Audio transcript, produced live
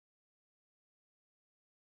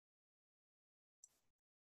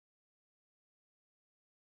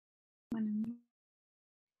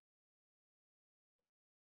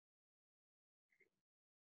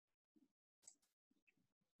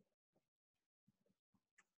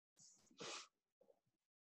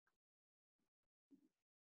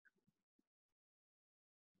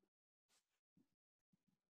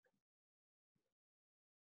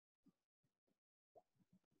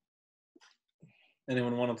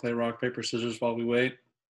Anyone want to play rock, paper, scissors while we wait?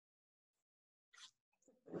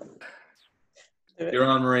 You're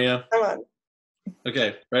on, Maria. Come on.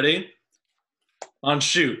 Okay, ready? On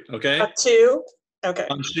shoot, okay? A 2? Okay.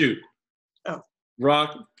 On shoot. Oh.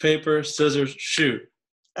 Rock, paper, scissors, shoot.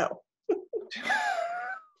 Oh.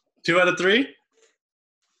 2 out of 3?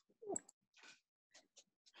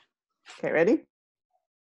 Okay, ready?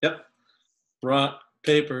 Yep. Rock,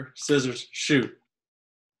 paper, scissors, shoot.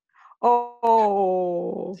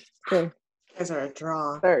 Oh, okay. You guys are a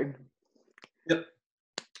draw. Third. Yep.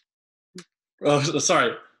 Oh,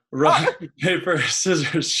 sorry. Rock, paper,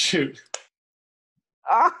 scissors, shoot.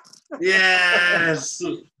 Ah. Yes!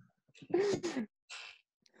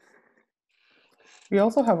 We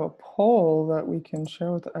also have a poll that we can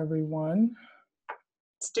share with everyone.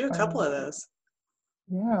 Let's do a couple of those.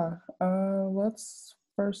 Yeah, let's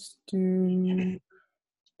first did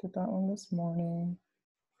that one this morning.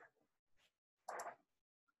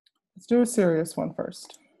 Let's do a serious one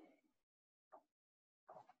first.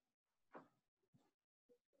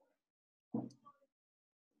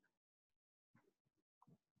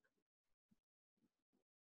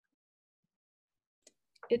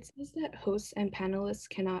 It says that hosts and panelists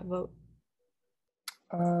cannot vote.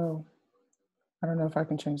 Oh, I don't know if I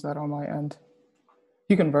can change that on my end.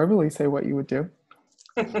 You can verbally say what you would do.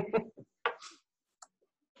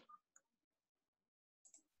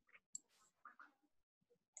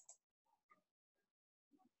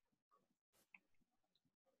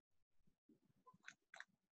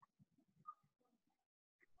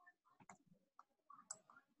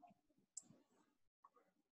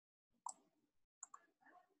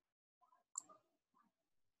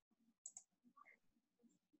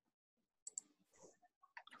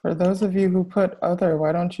 For those of you who put other,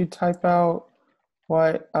 why don't you type out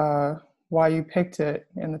what why you picked it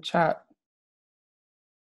in the chat?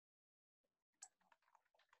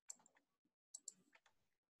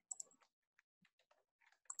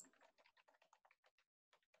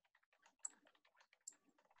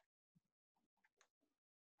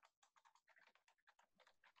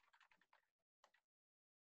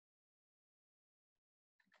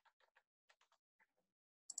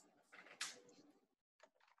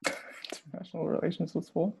 International relations was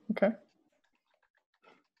full. Okay.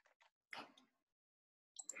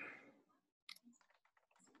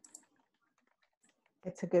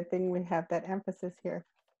 It's a good thing we have that emphasis here.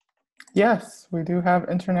 Yes, we do have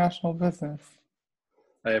international business.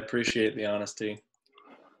 I appreciate the honesty.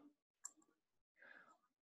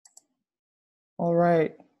 All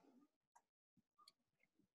right.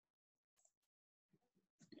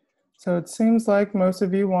 So it seems like most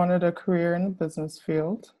of you wanted a career in the business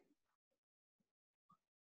field.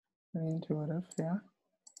 Very intuitive, yeah.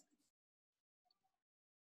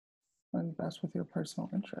 And best with your personal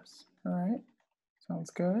interests. All right, sounds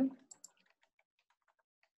good.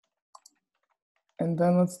 And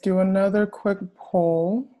then let's do another quick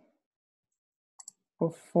poll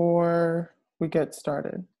before we get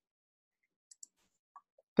started.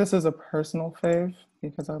 This is a personal fave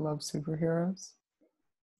because I love superheroes.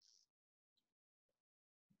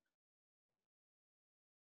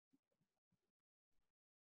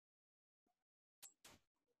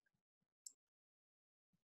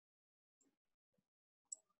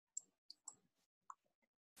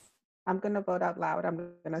 I'm going to vote out loud. I'm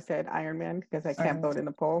going to say Iron Man because I can't vote in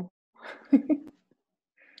the poll.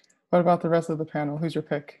 What about the rest of the panel? Who's your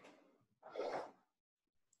pick?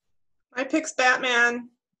 My pick's Batman.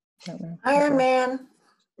 Batman. Iron Okay. Man.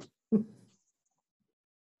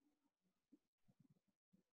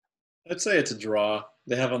 I'd say it's a draw.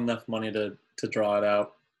 They have enough money to draw it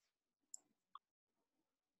out.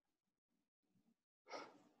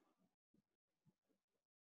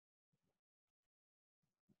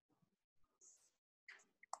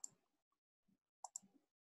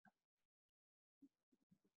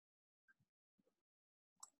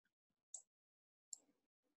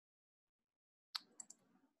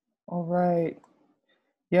 All right.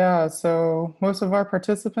 Yeah, so most of our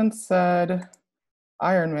participants said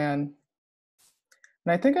Iron Man.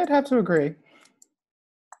 And I think I'd have to agree.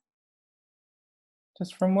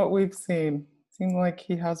 Just from what we've seen, seemed like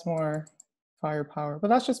he has more firepower, but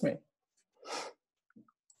that's just me.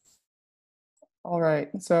 All right,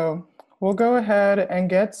 so we'll go ahead and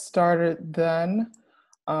get started then.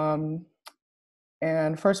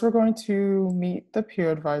 And first we're going to meet the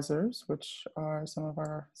peer advisors, which are some of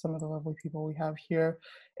the lovely people we have here.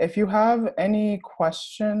 If you have any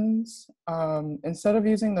questions, instead of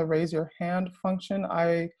using the raise your hand function,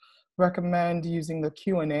 I recommend using the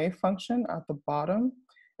Q&A function at the bottom.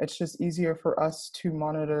 It's just easier for us to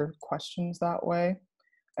monitor questions that way.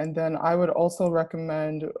 And then I would also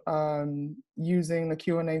recommend using the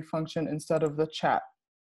Q&A function instead of the chat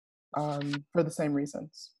for the same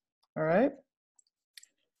reasons. All right.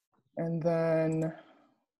 And then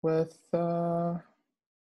with, I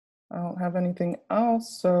don't have anything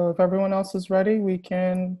else. So if everyone else is ready, we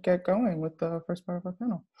can get going with the first part of our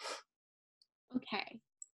panel. Okay.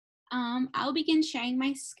 I'll begin sharing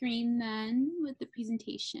my screen then with the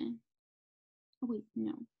presentation. Oh wait,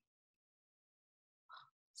 no.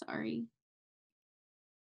 Sorry.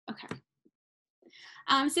 Okay.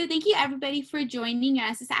 So thank you everybody for joining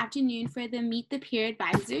us this afternoon for the Meet the Peer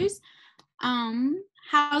Advisors.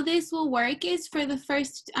 How this will work is for the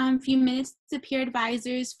first few minutes, the peer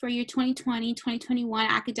advisors for your 2020-2021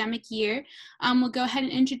 academic year will go ahead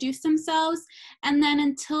and introduce themselves, and then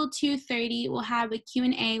until 2:30, we'll have a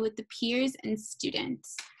Q&A with the peers and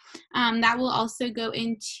students. That will also go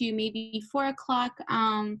into maybe 4 o'clock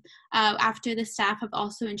after the staff have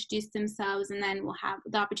also introduced themselves, and then we'll have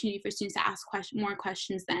the opportunity for students to ask more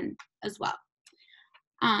questions then as well.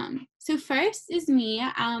 So first is me.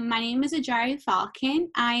 My name is Ajari Falcon.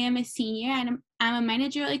 I am a senior and I'm a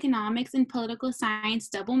managerial economics and political science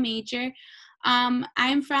double major.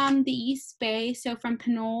 I'm from the East Bay, so from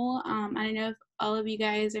Pinole. I don't know if all of you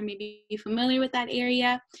guys are maybe familiar with that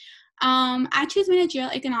area. I chose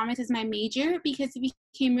managerial economics as my major because it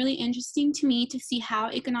became really interesting to me to see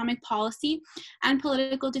how economic policy and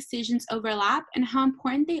political decisions overlap and how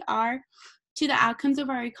important they are to the outcomes of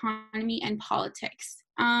our economy and politics.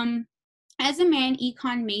 As a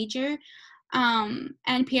econ major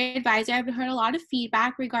and peer advisor, I've heard a lot of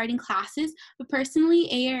feedback regarding classes, but personally,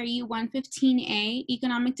 ARE 115A,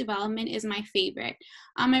 Economic Development, is my favorite.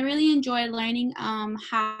 I really enjoy learning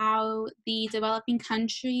how the developing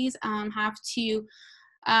countries have to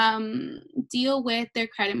deal with their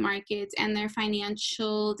credit markets and their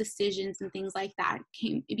financial decisions and things like that.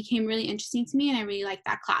 It became really interesting to me, and I really liked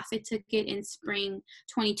that class. I took it in spring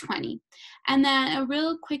 2020. And then a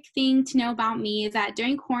real quick thing to know about me is that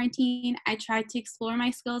during quarantine, I tried to explore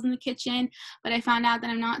my skills in the kitchen, but I found out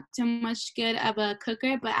that I'm not so much good of a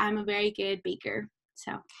cooker, but I'm a very good baker.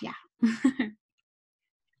 So yeah.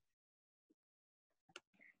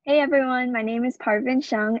 Hey everyone, my name is Parvin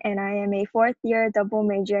Shang and I am a fourth year double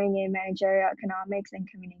majoring in managerial economics and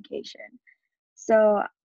communication. So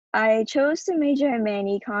I chose to major in Man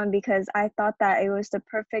Econ because I thought that it was the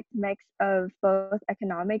perfect mix of both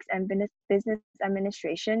economics and business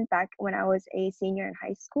administration back when I was a senior in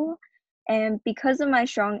high school. And because of my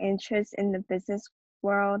strong interest in the business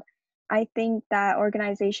world, I think that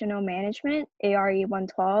organizational management, ARE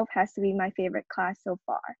 112, has to be my favorite class so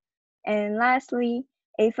far. And lastly,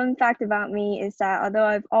 a fun fact about me is that although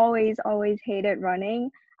I've always hated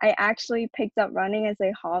running, I actually picked up running as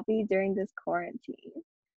a hobby during this quarantine.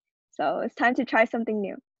 So it's time to try something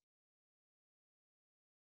new.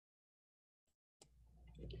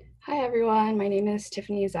 Hi everyone, my name is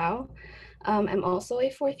Tiffany Zhao. I'm also a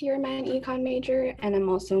fourth year econ major, and I'm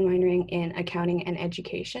also minoring in accounting and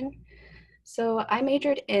education. So I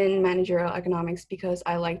majored in managerial economics because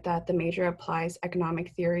I like that the major applies economic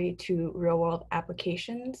theory to real world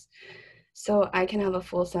applications. So I can have a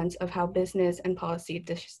full sense of how business and policy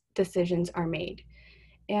decisions are made.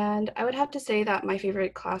 And I would have to say that my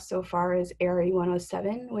favorite class so far is ARE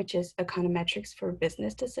 107, which is econometrics for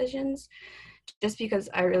business decisions, just because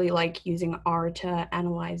I really like using R to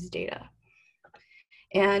analyze data.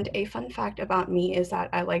 And a fun fact about me is that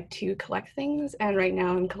I like to collect things, and right now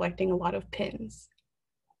I'm collecting a lot of pins.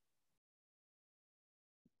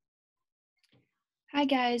 Hi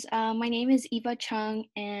guys, my name is Eva Chung,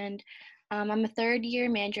 and I'm a third year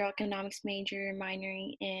managerial economics major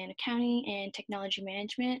minoring in accounting and technology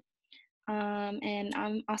management, and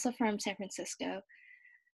I'm also from San Francisco.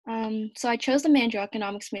 So I chose the managerial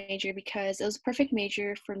economics major because it was a perfect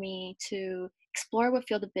major for me to explore what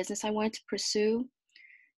field of business I wanted to pursue.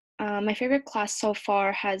 My favorite class so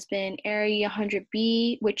far has been ARE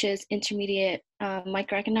 100B, which is intermediate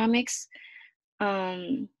microeconomics.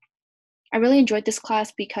 I really enjoyed this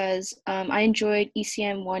class because I enjoyed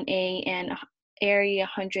ECM 1A and ARE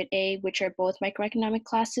 100A, which are both microeconomic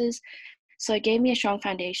classes. So it gave me a strong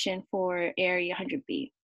foundation for ARE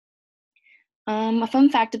 100B. A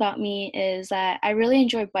fun fact about me is that I really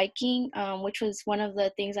enjoy biking, which was one of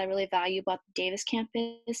the things I really value about the Davis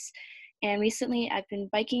campus. And recently I've been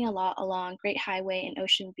biking a lot along Great Highway and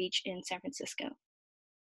Ocean Beach in San Francisco.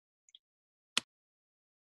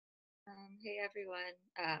 Hey everyone,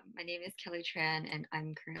 my name is Kelly Tran and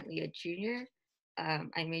I'm currently a junior.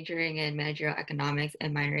 I'm majoring in managerial economics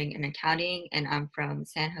and minoring in accounting, and I'm from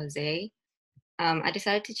San Jose. I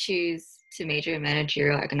decided to choose to major in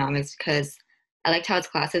managerial economics because I liked how its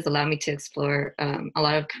classes allow me to explore a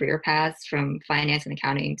lot of career paths from finance and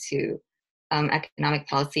accounting to economic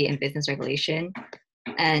policy and business regulation.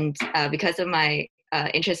 And because of my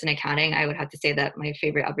interest in accounting, I would have to say that my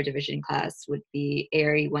favorite upper division class would be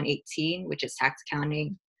ARE 118, which is tax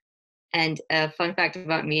accounting. And a fun fact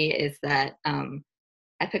about me is that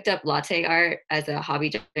I picked up latte art as a hobby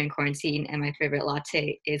during quarantine, and my favorite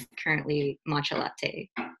latte is currently matcha latte.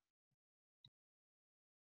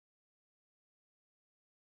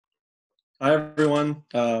 Hi, everyone.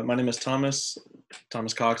 My name is Thomas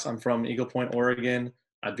Cox. I'm from Eagle Point, Oregon.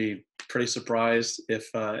 I'd be pretty surprised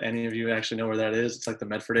if any of you actually know where that is. It's like the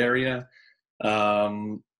Medford area.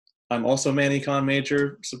 I'm also a man econ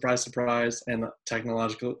major, surprise, surprise, and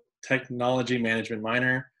technology management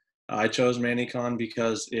minor. I chose man econ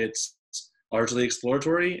because it's largely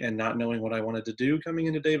exploratory, and not knowing what I wanted to do coming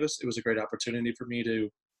into Davis, it was a great opportunity for me to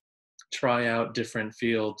try out different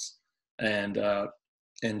fields and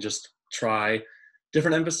just try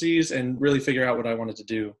different emphases and really figure out what I wanted to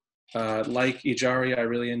do. Like Ijari, I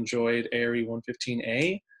really enjoyed ARE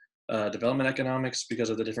 115A, development economics, because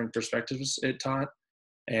of the different perspectives it taught,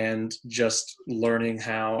 and just learning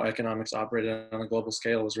how economics operated on a global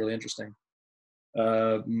scale was really interesting.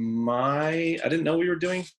 I didn't know we were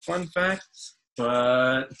doing fun facts,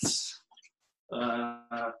 but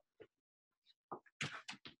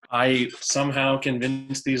I somehow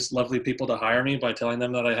convinced these lovely people to hire me by telling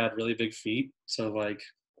them that I had really big feet. So like,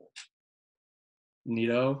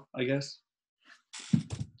 neato, I guess.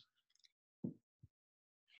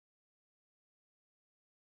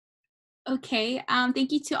 Okay,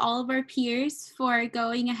 thank you to all of our peers for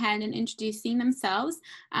going ahead and introducing themselves.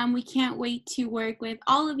 We can't wait to work with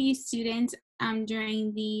all of you students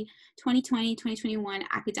during the 2020-2021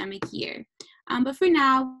 academic year. But for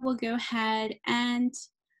now, we'll go ahead and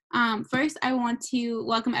first, I want to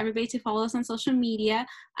welcome everybody to follow us on social media,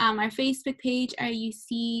 our Facebook page, our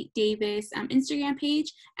UC Davis Instagram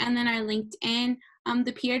page, and then our LinkedIn.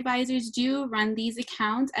 The peer advisors do run these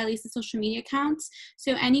accounts, at least the social media accounts.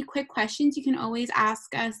 So any quick questions, you can always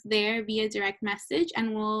ask us there via direct message,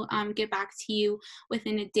 and we'll get back to you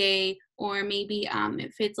within a day, or maybe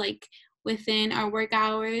if it's like within our work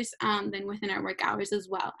hours, then within our work hours as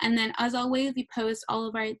well. And then as always, we post all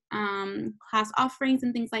of our class offerings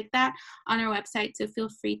and things like that on our website, so feel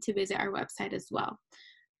free to visit our website as well.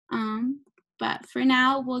 But for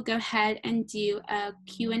now, we'll go ahead and do a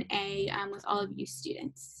Q&A with all of you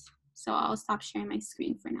students. So I'll stop sharing my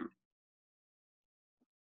screen for now.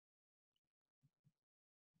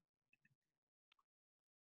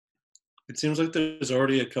 It seems like there's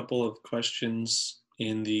already a couple of questions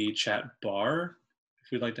in the chat bar,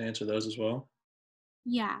 if you'd like to answer those as well.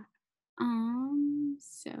 Yeah.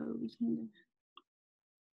 So we can.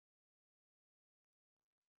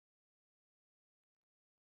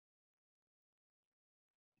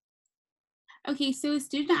 Okay, so a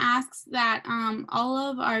student asks that all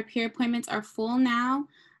of our peer appointments are full now.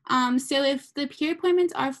 So if the peer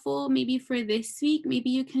appointments are full, maybe for this week,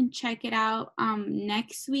 maybe you can check it out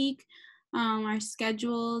next week, our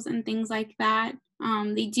schedules and things like that.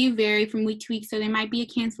 They do vary from week to week, so there might be a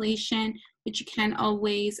cancellation, but you can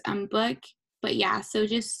always book. But yeah, so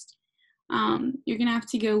just you're gonna have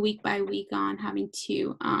to go week by week on having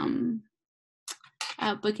to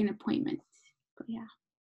book an appointment. But yeah.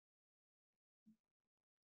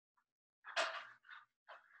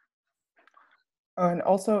 And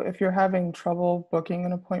also, if you're having trouble booking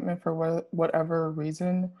an appointment for whatever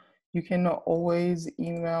reason, you can always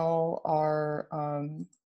email our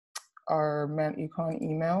Man Econ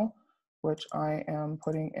email, which I am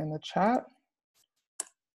putting in the chat.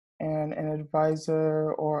 And an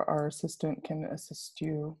advisor or our assistant can assist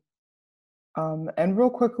you. And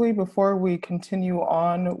real quickly, before we continue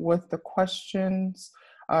on with the questions,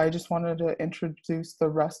 I just wanted to introduce the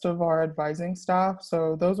rest of our advising staff.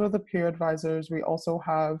 So those are the peer advisors. We also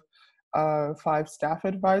have 5 staff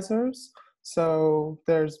advisors. So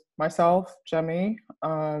there's myself, Jemmy.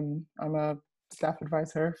 I'm a staff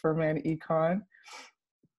advisor for Man Econ.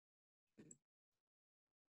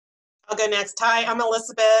 I'll go next. Hi, I'm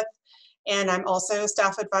Elizabeth, and I'm also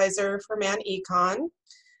staff advisor for Man Econ.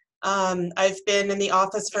 I've been in the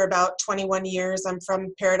office for about 21 years. I'm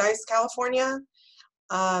from Paradise, California,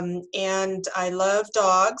 and I love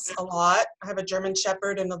dogs a lot. I have a German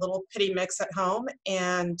Shepherd and a little pitty mix at home,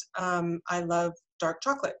 and I love dark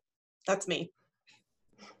chocolate. That's me.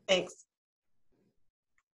 Thanks.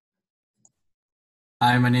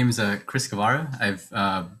 Hi, my name is Chris Guevara. I've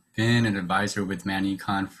been an advisor with Man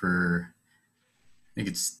Econ for, I think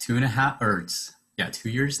it's 2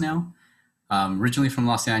 years now. Originally from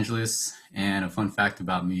Los Angeles, and a fun fact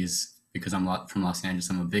about me is because I'm from Los Angeles,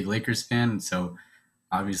 I'm a big Lakers fan. So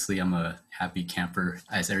obviously I'm a happy camper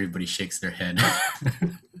as everybody shakes their head.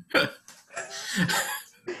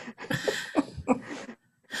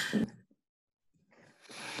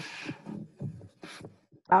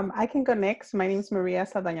 I can go next. My name is Maria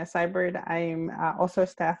Saldana Seibert. I'm also a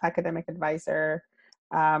staff academic advisor.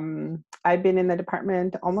 I've been in the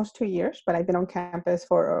department almost 2 years, but I've been on campus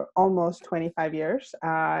for almost 25 years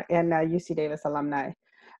and UC Davis alumni.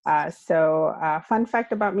 Fun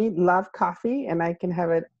fact about me, love coffee, and I can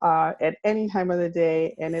have it at any time of the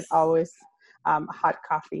day, and it always hot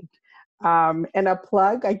coffee. And a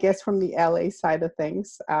plug, I guess, from the LA side of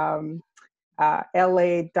things,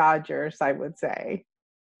 LA Dodgers, I would say.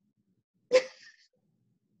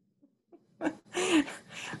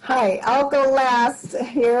 Hi, I'll go last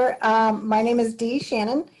here. My name is Dee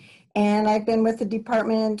Shannon, and I've been with the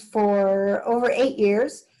department for over 8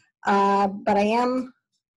 years, but I am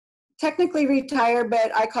technically retired,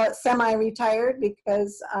 but I call it semi-retired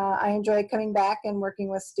because I enjoy coming back and working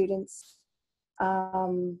with students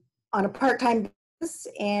on a part-time basis,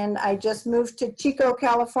 and I just moved to Chico,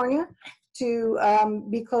 California to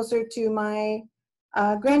be closer to my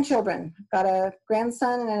grandchildren. Got a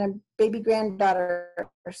grandson and a baby granddaughter,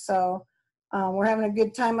 so we're having a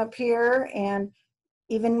good time up here, and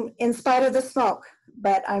even in spite of the smoke,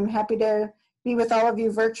 but I'm happy to be with all of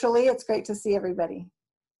you virtually. It's great to see everybody.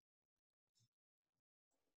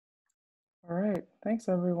 All right, thanks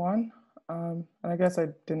everyone. And I guess I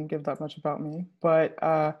didn't give that much about me, but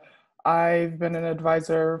I've been an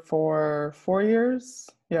advisor for 4 years.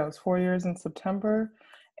 Yeah, it was 4 years in September.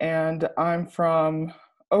 And I'm from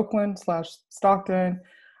Oakland/Stockton.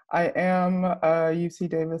 I am a UC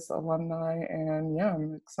Davis alumni, and yeah,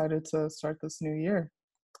 I'm excited to start this new year.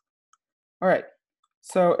 All right,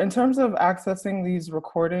 so in terms of accessing these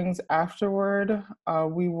recordings afterward,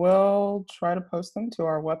 we will try to post them to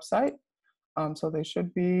our website. So they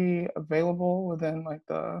should be available within like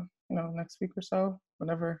the next week or so,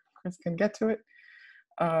 whenever Chris can get to it.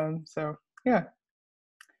 So yeah.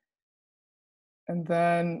 And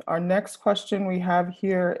then our next question we have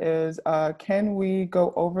here is, can we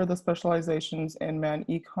go over the specializations in Man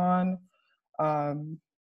Econ?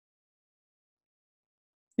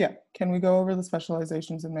 Yeah, can we go over the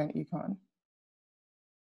specializations in Man Econ?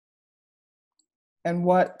 And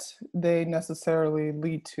what they necessarily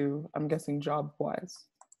lead to, I'm guessing job-wise.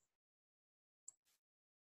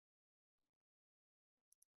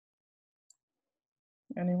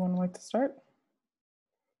 Anyone like to start?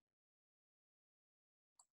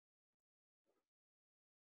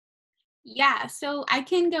 Yeah, so I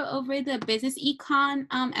can go over the business econ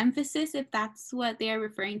emphasis if that's what they are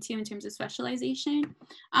referring to in terms of specialization.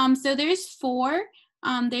 So there's four.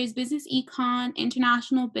 There's business econ,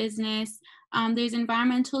 international business, there's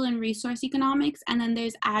environmental and resource economics, and then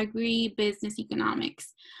there's agri-business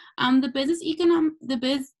economics. The business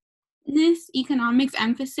economics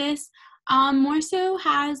emphasis more so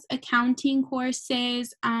has accounting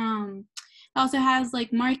courses. It also has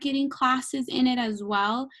like marketing classes in it as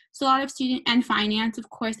well. So a lot of student and finance, of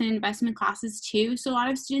course, and investment classes too. So a lot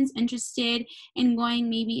of students interested in going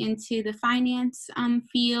maybe into the finance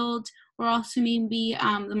field, or also maybe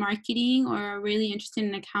the marketing, or are really interested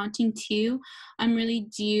in accounting too, really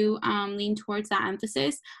do lean towards that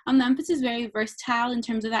emphasis. The emphasis is very versatile in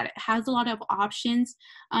terms of that it has a lot of options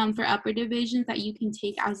for upper divisions that you can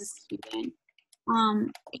take as a student.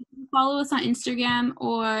 If you follow us on Instagram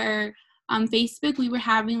or Facebook, we were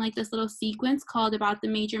having like this little sequence called About the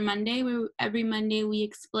Major Monday, where every Monday we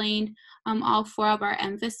explained all four of our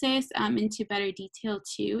emphasis into better detail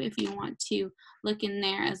too, if you want to look in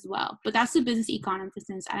there as well. But that's the business econ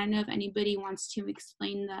emphasis. I don't know if anybody wants to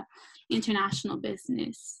explain the international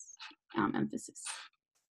business emphasis.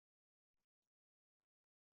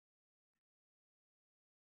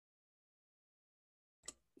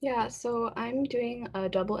 Yeah, so I'm doing a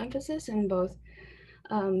double emphasis in both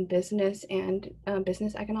business and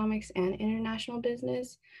business economics and international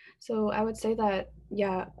business. So I would say that,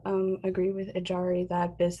 yeah, agree with Ajari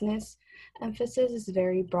that business emphasis is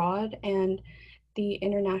very broad, and the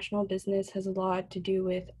international business has a lot to do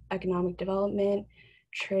with economic development,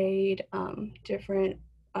 trade, different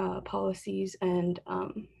policies, and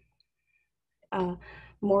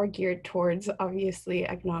more geared towards obviously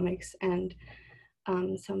economics and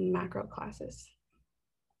some macro classes.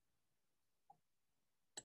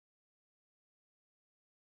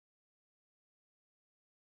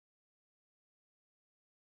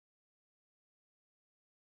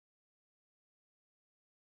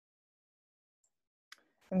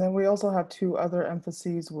 And then we also have two other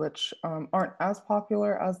emphases which aren't as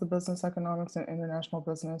popular as the business economics and international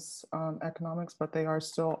business economics, but they are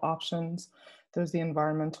still options. There's the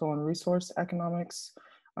environmental and resource economics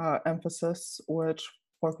emphasis, which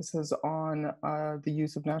focuses on the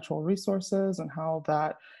use of natural resources and how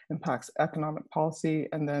that impacts economic policy.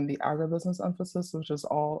 And then the agribusiness emphasis, which is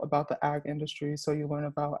all about the ag industry. So you learn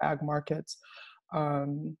about ag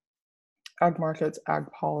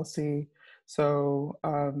policy. So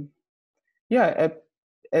yeah,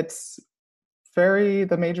 it's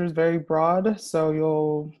the major is very broad. So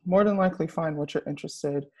you'll more than likely find what you're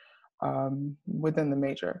interested within the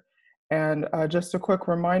major. And just a quick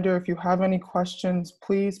reminder, if you have any questions,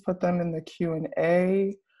 please put them in the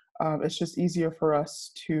Q&A. It's just easier for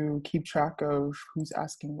us to keep track of who's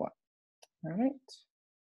asking what. All right.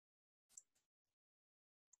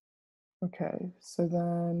 Okay, so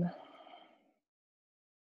then,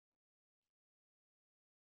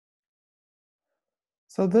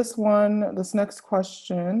 this next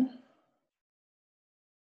question,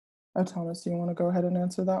 Thomas, do you want to go ahead and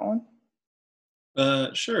answer that one?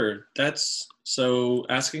 Sure. So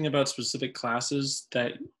asking about specific classes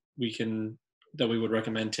that we would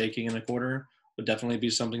recommend taking in a quarter would definitely be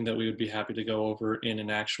something that we would be happy to go over in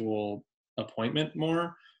an actual appointment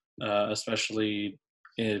more, especially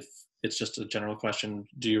if it's just a general question,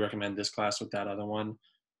 do you recommend this class with that other one?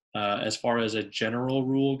 As far as a general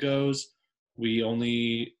rule goes,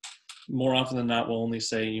 more often than not, we'll only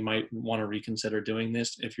say you might want to reconsider doing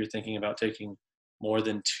this if you're thinking about taking more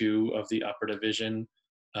than 2 of the upper division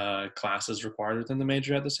classes required within the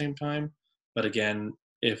major at the same time. But again,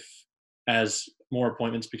 as more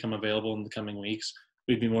appointments become available in the coming weeks,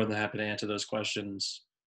 we'd be more than happy to answer those questions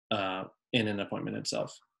in an appointment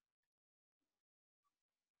itself.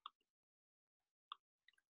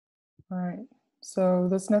 All right, so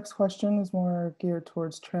this next question is more geared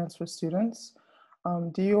towards transfer students.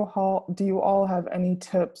 Do you all have any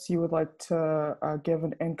tips you would like to give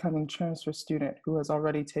an incoming transfer student who has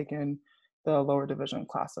already taken the lower division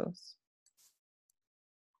classes?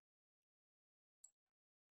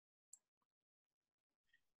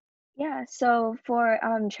 Yeah, so for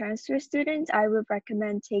transfer students, I would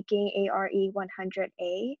recommend taking ARE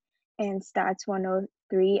 100A and Stats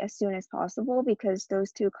 103 as soon as possible because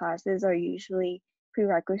those two classes are usually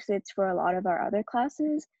prerequisites for a lot of our other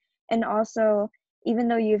classes. And also, even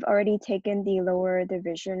though you've already taken the lower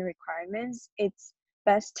division requirements, it's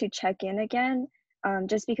best to check in again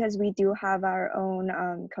just because we do have our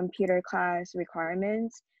own computer class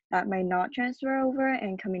requirements that might not transfer over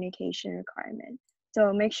and communication requirements.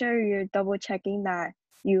 So make sure you're double checking that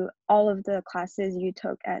all of the classes you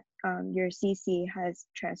took at your CC has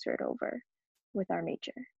transferred over with our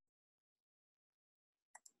major.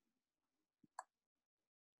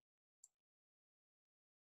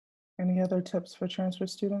 Any other tips for transfer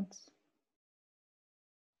students?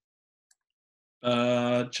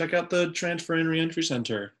 Check out the Transfer and Reentry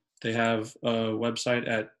Center. They have a website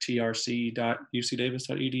at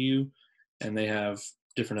trc.ucdavis.edu, and they have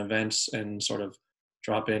different events and sort of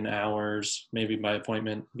drop-in hours, maybe by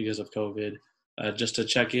appointment because of COVID, just to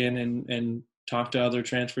check in and talk to other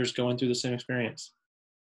transfers going through the same experience.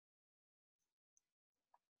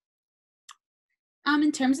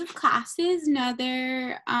 In terms of classes,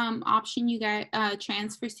 another option you get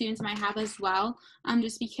transfer students might have as well,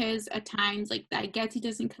 just because at times like that GETI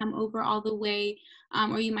doesn't come over all the way,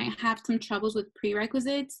 or you might have some troubles with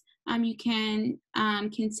prerequisites. You can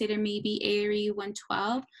consider maybe ARE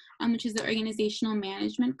 112, which is the organizational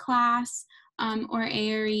management class, or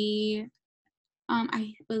ARE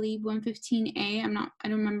I believe 115A. I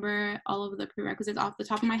don't remember all of the prerequisites off the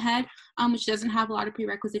top of my head, which doesn't have a lot of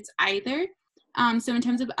prerequisites either. So in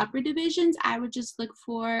terms of upper divisions, I would just look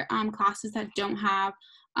for classes that don't have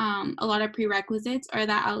a lot of prerequisites, or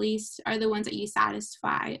that at least are the ones that you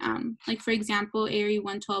satisfy. Like for example, ARE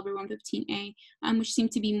 112 or 115A, which seem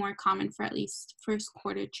to be more common for at least first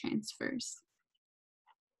quarter transfers.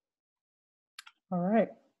 All right,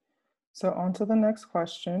 so on to the next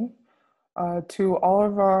question. To all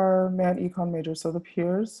of our Man Econ majors, so the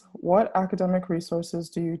peers, what academic resources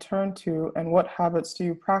do you turn to and what habits do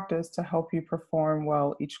you practice to help you perform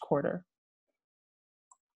well each quarter?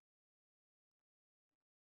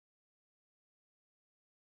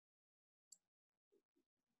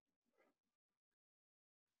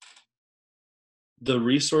 The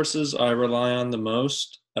resources I rely on the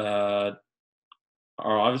most are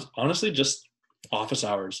honestly just office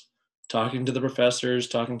hours, talking to the professors,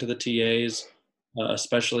 talking to the TAs,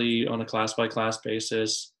 especially on a class-by-class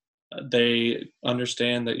basis. They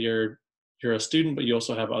understand that you're a student, but you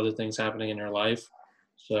also have other things happening in your life.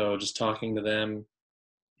 So just talking to them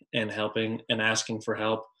and helping and asking for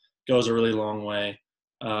help goes a really long way.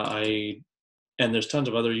 And there's tons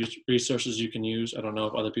of other resources you can use. I don't know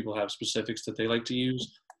if other people have specifics that they like to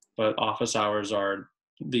use, but office hours are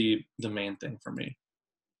the main thing for me.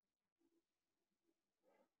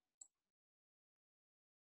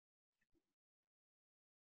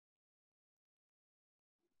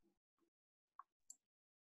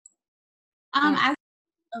 As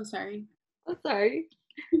oh, sorry. I'm sorry.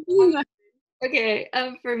 Okay,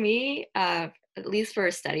 for me, at least for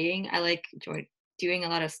studying, I like doing a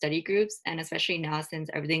lot of study groups, and especially now since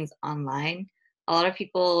everything's online, a lot of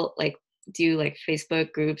people like do like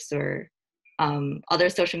Facebook groups or other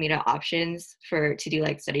social media options to do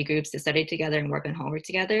like study groups to study together and work on homework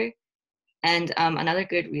together. And another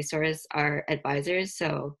good resource are advisors.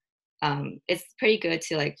 So it's pretty good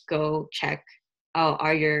to like go check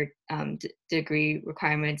are your degree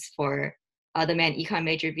requirements for the man econ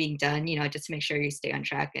major being done, you know, just to make sure you stay on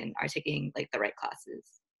track and are taking like the right classes.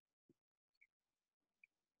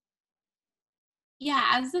 Yeah,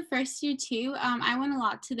 as the first year too, I went a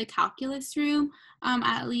lot to the calculus room,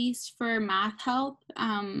 at least for math help.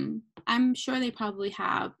 I'm sure they probably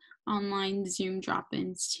have online Zoom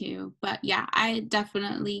drop-ins too. But yeah, I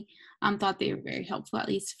definitely thought they were very helpful, at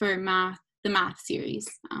least for math, the math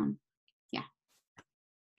series. Yeah.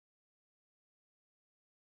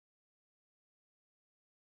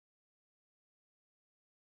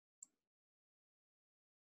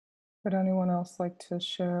 Would anyone else like to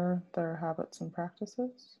share their habits and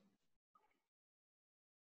practices?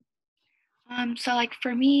 So like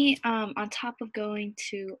for me, on top of going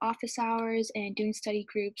to office hours and doing study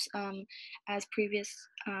groups, as previous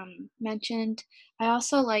mentioned, I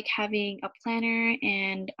also like having a planner,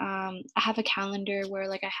 and I have a calendar where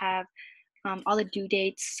like I have all the due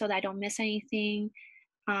dates so that I don't miss anything.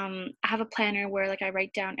 I have a planner where like I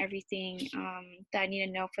write down everything that I need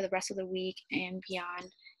to know for the rest of the week and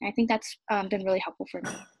beyond. And I think that's been really helpful for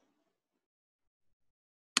me.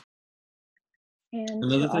 And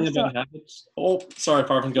Another thing about habits. Oh, sorry,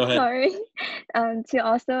 Parvin, go ahead. Sorry. To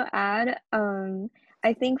also add,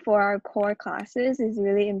 I think for our core classes, it's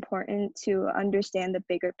really important to understand the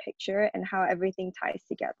bigger picture and how everything ties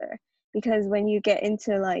together. Because when you get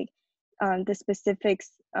into like the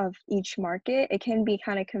specifics of each market, it can be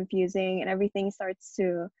kind of confusing and everything starts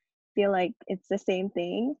to feel like it's the same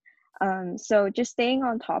thing. So just staying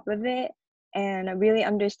on top of it and really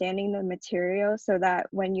understanding the material so that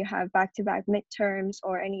when you have back-to-back midterms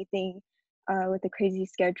or anything with a crazy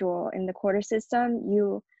schedule in the quarter system,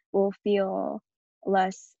 you will feel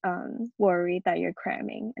less worried that you're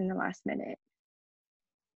cramming in the last minute.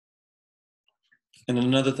 And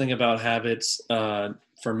another thing about habits,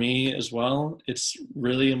 for me as well, it's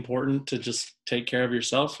really important to just take care of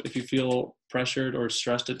yourself. If you feel pressured or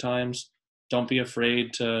stressed at times, don't be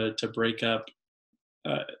afraid to break up.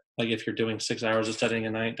 Like if you're doing 6 hours of studying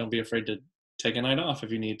a night, don't be afraid to take a night off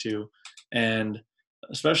if you need to. And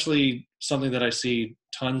especially something that I see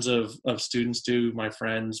tons of students do, my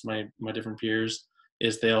friends, my different peers,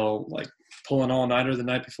 is they'll like pull an all-nighter the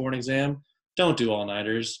night before an exam. Don't do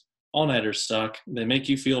all-nighters. All-nighters suck. They make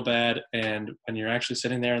you feel bad, and when you're actually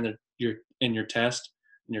sitting there and you're in your test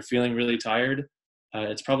and you're feeling really tired,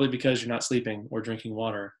 it's probably because you're not sleeping or drinking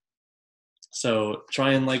water. So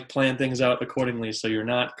try and like plan things out accordingly so you're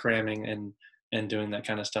not cramming and doing that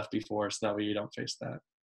kind of stuff before, so that way you don't face that.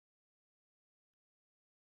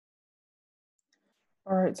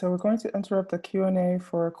 All right, so we're going to interrupt the Q&A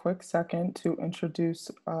for a quick second to introduce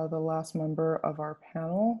the last member of our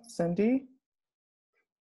panel, Cindy.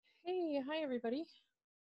 Hey, hi everybody.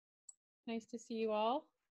 Nice to see you all.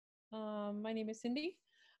 My name is Cindy.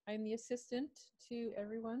 I'm the assistant to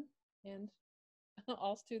everyone and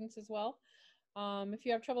all students as well. If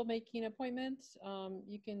you have trouble making appointments,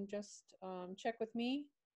 you can just check with me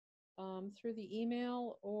through the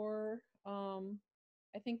email, or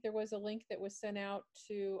I think there was a link that was sent out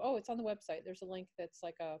to, oh, it's on the website. There's a link that's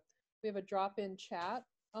like we have a drop-in chat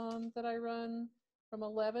that I run from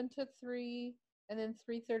 11 to 3 and then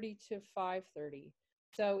 3:30 to 5:30.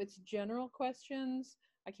 So it's general questions.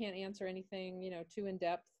 I can't answer anything, too in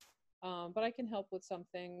depth, but I can help with some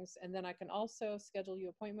things. And then I can also schedule you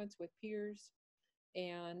appointments with peers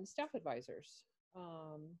and staff advisors.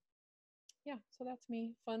 Yeah, so that's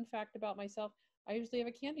me. Fun fact about myself, I usually have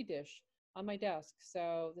a candy dish on my desk,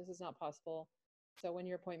 so this is not possible. So when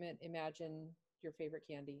your appointment, imagine your favorite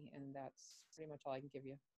candy, and that's pretty much all I can give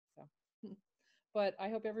you. So, but I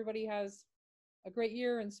hope everybody has a great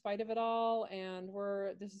year in spite of it all, and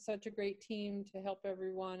this is such a great team to help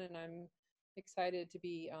everyone, and I'm excited to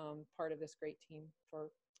be part of this great team for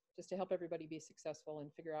just to help everybody be successful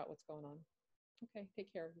and figure out what's going on. Okay,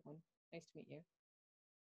 take care, everyone. Nice to meet you.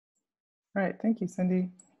 All right, thank you, Cindy.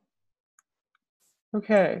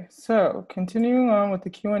 Okay, so continuing on with the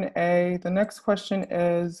Q&A, the next question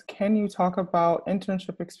is, can you talk about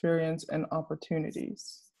internship experience and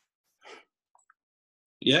opportunities?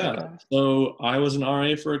 Yeah, Okay. so I was an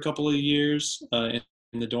RA for a couple of years in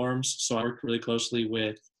the dorms, so I worked really closely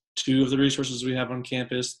with two of the resources we have on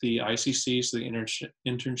campus, the ICC, so the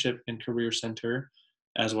Internship and Career Center,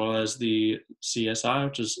 as well as the CSI,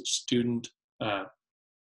 which is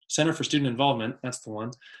Center for Student Involvement, that's the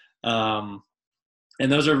one.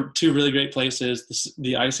 And those are two really great places.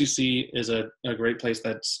 The ICC is a great place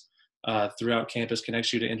that's throughout campus,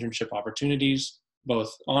 connects you to internship opportunities,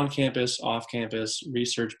 both on campus, off campus,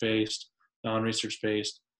 research-based,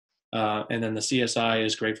 non-research-based. And then the CSI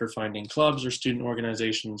is great for finding clubs or student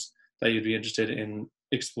organizations that you'd be interested in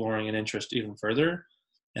exploring an interest even further.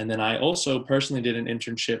 And then I also personally did an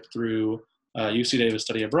internship through UC Davis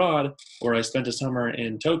Study Abroad, where I spent a summer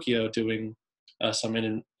in Tokyo doing some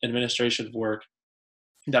administrative work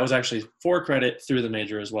that was actually 4 credit through the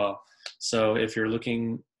major as well. So if you're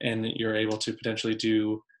looking and you're able to potentially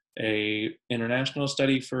do a international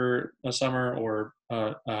study for a summer or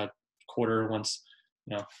a quarter once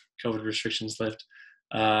COVID restrictions lift,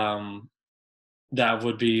 that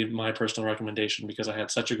would be my personal recommendation, because I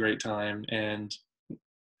had such a great time and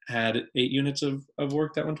had 8 units of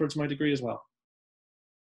work that went towards my degree as well.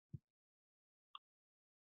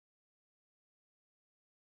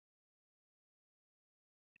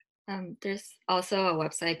 There's also a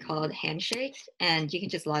website called Handshake, and you can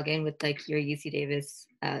just log in with like your UC Davis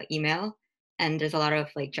email, and there's a lot of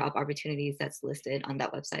like job opportunities that's listed on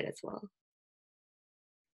that website as well.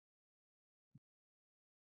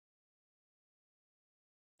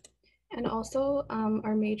 And also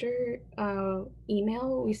our major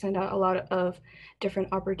email, we send out a lot of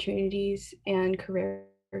different opportunities and career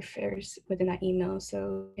fairs within that email.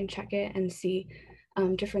 So you can check it and see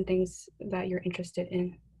different things that you're interested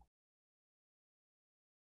in.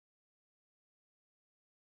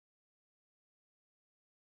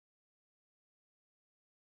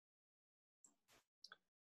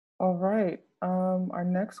 All right, our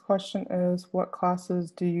next question is, what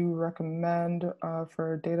classes do you recommend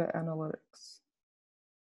for data analytics?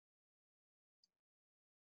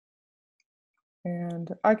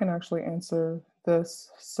 And I can actually answer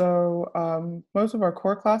this. So most of our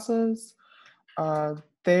core classes,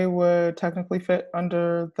 they would technically fit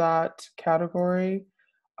under that category.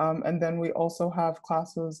 And then we also have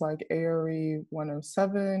classes like ARE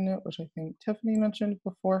 107, which I think Tiffany mentioned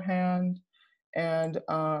beforehand, and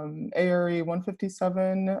ARE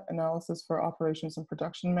 157, Analysis for Operations and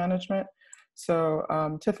Production Management. So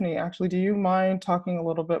Tiffany, actually, do you mind talking a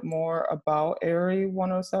little bit more about ARE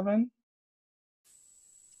 107?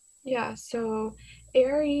 Yeah, so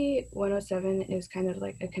ARE 107 is kind of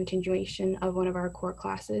like a continuation of one of our core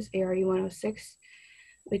classes, ARE 106,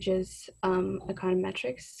 which is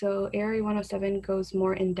econometrics. So ARE 107 goes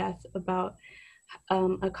more in depth about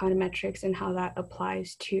econometrics and how that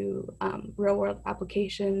applies to real world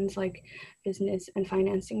applications like business and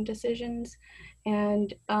financing decisions.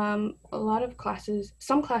 And a lot of classes,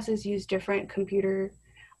 some classes use different computer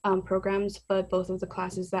programs, but both of the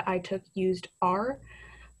classes that I took used R.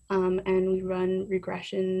 And we run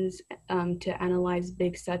regressions to analyze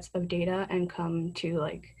big sets of data and come to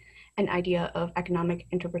like an idea of economic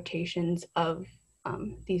interpretations of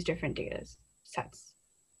these different data sets.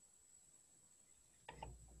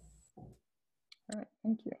 All right,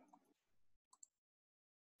 thank you.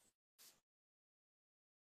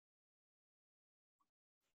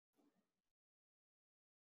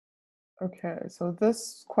 Okay, so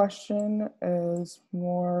this question is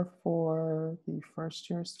more for the first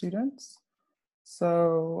year students.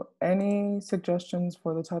 So any suggestions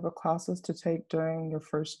for the type of classes to take during your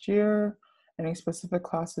first year? Any specific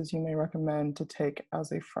classes you may recommend to take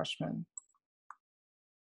as a freshman?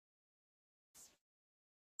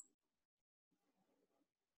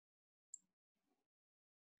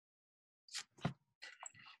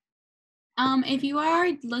 If you are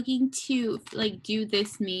looking to like do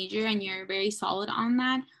this major and you're very solid on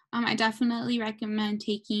that, I definitely recommend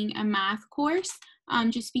taking a math course,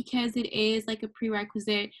 just because it is like a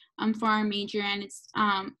prerequisite for our major, and it's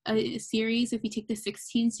a series. If you take the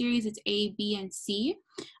 16 series, it's A, B, and C.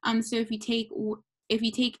 So if you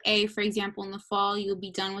take A, for example, in the fall, you'll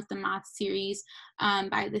be done with the math series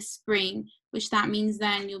by the spring, which that means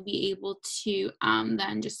then you'll be able to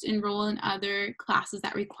then just enroll in other classes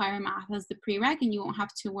that require math as the prereq, and you won't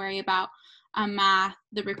have to worry about math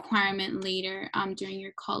the requirement later during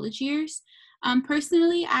your college years.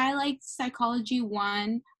 Personally, I liked Psychology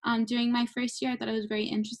 1 during my first year. I thought it was very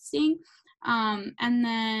interesting. And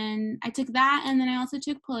then I took that, and then I also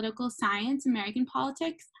took Political Science, American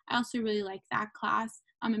Politics. I also really liked that class.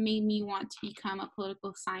 It made me want to become a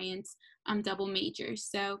political science double major.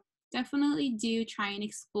 So definitely do try and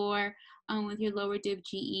explore with your lower div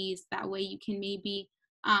GEs. That way you can maybe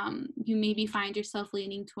find yourself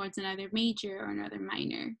leaning towards another major or another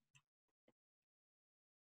minor.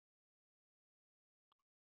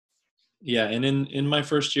 Yeah, and in my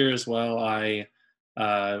first year as well, I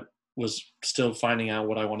was still finding out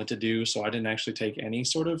what I wanted to do, so I didn't actually take any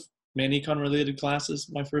sort of man-econ related classes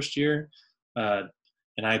my first year,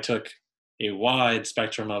 and I took a wide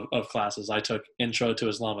spectrum of classes. I took Intro to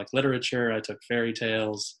Islamic Literature, I took fairy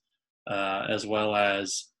tales, as well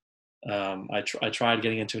as I tried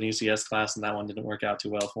getting into an ECS class, and that one didn't work out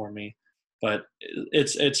too well for me. But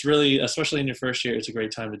it's really, especially in your first year, it's a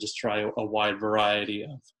great time to just try a wide variety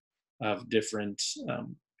of different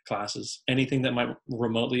classes. Anything that might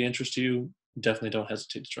remotely interest you, definitely don't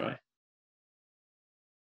hesitate to try.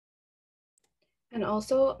 And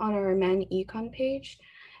also on our Man Econ page,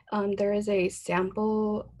 there is a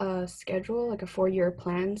sample schedule, like a 4-year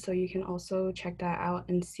plan. So you can also check that out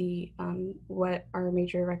and see what our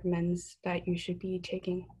major recommends that you should be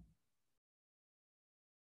taking.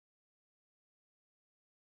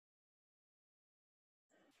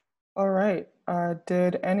 All right.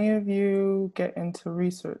 Did any of you get into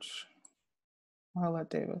research? I'll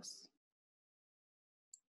Davis.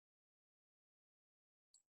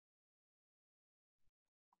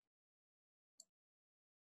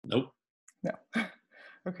 Nope. No.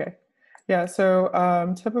 Okay. Yeah,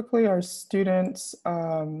 so typically our students,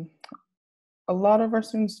 a lot of our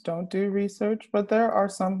students don't do research, but there are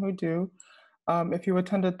some who do. If you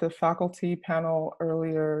attended the faculty panel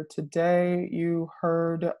earlier today, you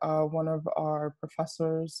heard one of our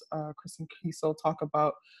professors, Kristen Kiesel, talk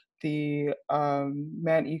about the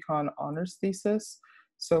Man Econ honors thesis.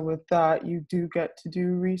 So with that, you do get to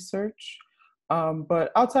do research.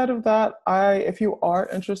 But outside of that, if you are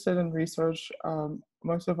interested in research,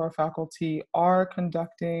 most of our faculty are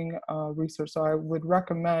conducting research. So I would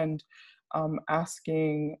recommend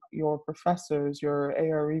asking your professors, your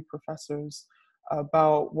ARE professors,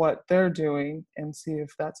 about what they're doing and see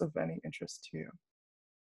if that's of any interest to you.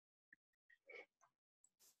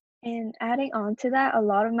 And adding on to that, a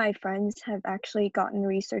lot of my friends have actually gotten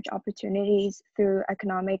research opportunities through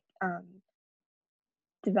economic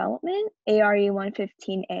development, ARE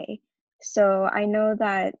 115A. So I know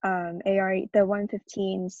that ARE, the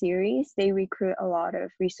 115 series, they recruit a lot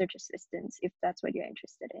of research assistants if that's what you're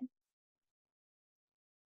interested in.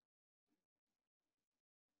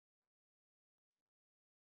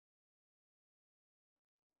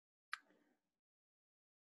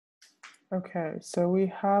 Okay, so we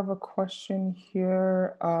have a question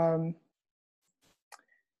here.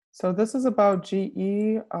 So this is about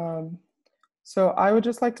GE. So I would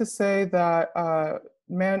just like to say that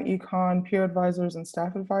Man Econ peer advisors and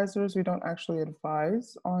staff advisors, we don't actually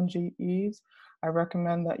advise on GEs. I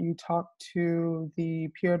recommend that you talk to the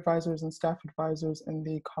peer advisors and staff advisors in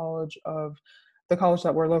the college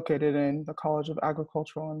that we're located in, the College of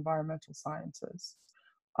Agricultural and Environmental Sciences.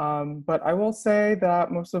 But I will say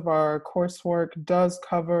that most of our coursework does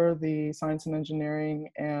cover the science and engineering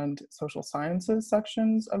and social sciences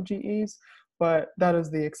sections of GEs, but that is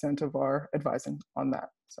the extent of our advising on that.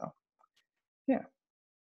 So, yeah.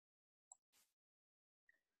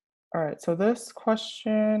 All right, so this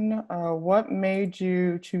question, what made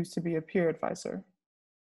you choose to be a peer advisor?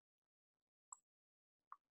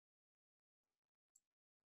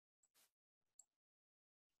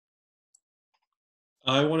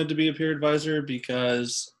 I wanted to be a peer advisor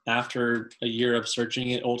because after a year of searching,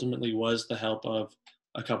 it ultimately was the help of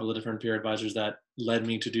a couple of different peer advisors that led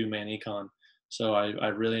me to do Man Econ. So I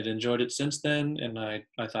really enjoyed it since then, and I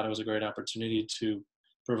thought it was a great opportunity to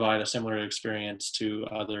provide a similar experience to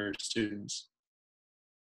other students.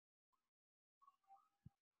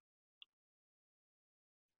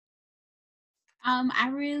 I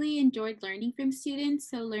really enjoyed learning from students.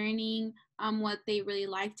 So learning what they really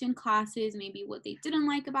liked in classes, maybe what they didn't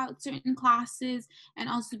like about certain classes, and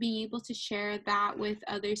also being able to share that with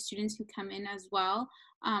other students who come in as well.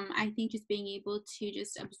 I think just being able to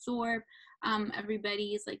just absorb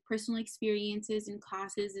everybody's like personal experiences in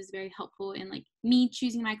classes is very helpful in like me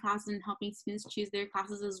choosing my classes and helping students choose their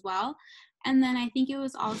classes as well. And then I think it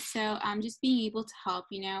was also just being able to help,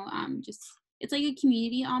 just it's like a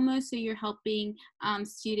community almost, so you're helping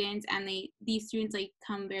students, and these students like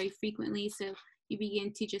come very frequently, so you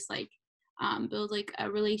begin to just like build like a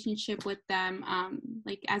relationship with them,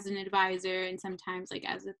 like as an advisor and sometimes like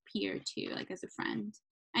as a peer too, like as a friend.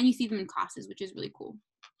 And you see them in classes, which is really cool.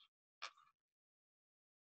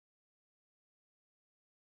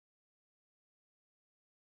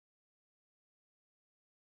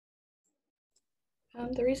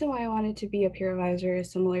 The reason why I wanted to be a peer advisor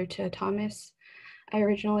is similar to Thomas. I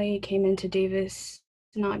originally came into Davis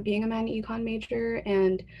not being a man econ major,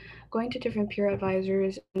 and going to different peer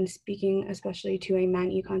advisors and speaking especially to a man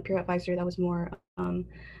econ peer advisor that was more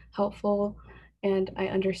helpful, and I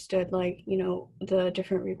understood like, you know, the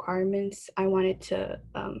different requirements. I wanted to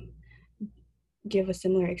give a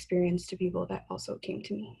similar experience to people that also came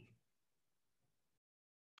to me.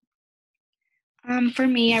 For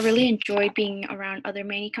me, I really enjoy being around other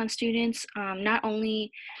ManiCon students. Not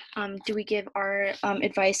only do we give our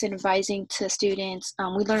advice and advising to students,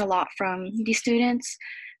 we learn a lot from these students.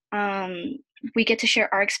 We get to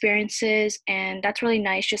share our experiences, and that's really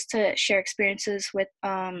nice, just to share experiences with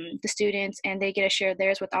the students, and they get to share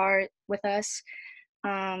theirs with us.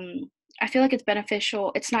 I feel like it's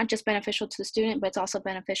beneficial. It's not just beneficial to the student, but it's also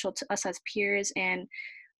beneficial to us as peers. And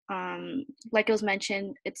like it was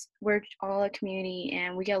mentioned, we're all a community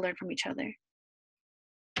and we get to learn from each other.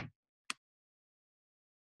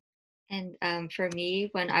 And for me,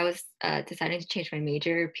 when I was deciding to change my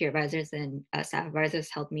major, peer advisors and staff advisors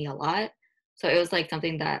helped me a lot. So it was like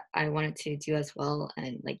something that I wanted to do as well,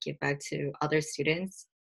 and like give back to other students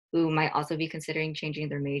who might also be considering changing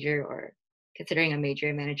their major or considering a major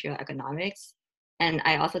in managerial economics. And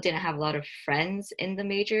I also didn't have a lot of friends in the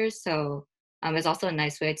major, so it's also a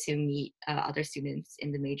nice way to meet other students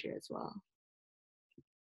in the major as well.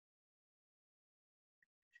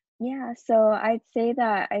 Yeah, so I'd say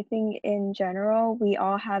that I think in general, we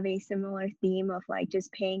all have a similar theme of like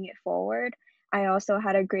just paying it forward. I also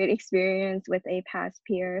had a great experience with a past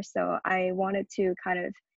peer, so I wanted to kind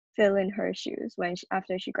of fill in her shoes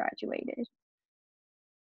after she graduated.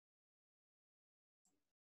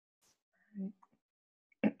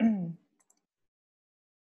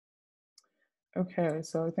 Okay,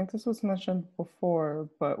 so I think this was mentioned before,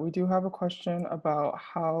 but we do have a question about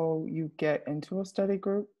how you get into a study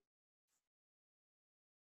group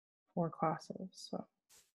for classes. So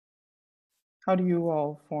how do you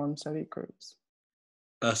all form study groups?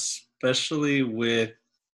 Especially with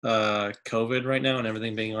COVID right now and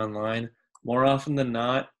everything being online, more often than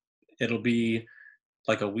not, it'll be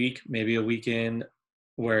like a week, maybe a weekend,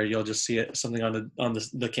 where you'll just see it something on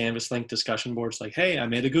the Canvas link discussion boards, like, hey, I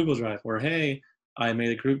made a Google Drive, or hey, I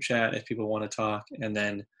made a group chat if people want to talk. And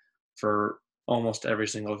then for almost every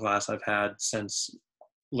single class I've had since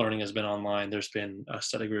learning has been online, there's been a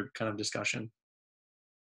study group kind of discussion.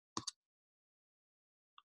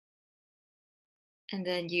 And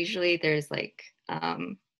then usually there's like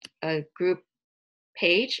a group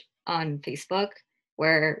page on Facebook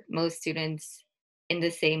where most students in the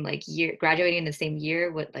same like year, graduating in the same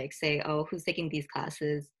year, would like say, oh, who's taking these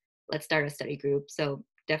classes? Let's start a study group. So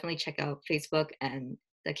definitely check out Facebook and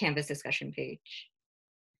the Canvas discussion page.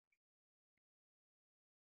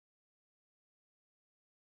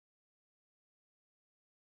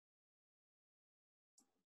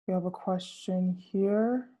 We have a question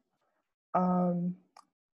here.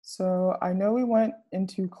 So I know we went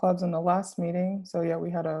into clubs in the last meeting. So yeah,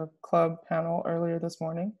 we had a club panel earlier this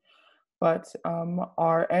morning. But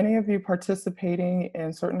are any of you participating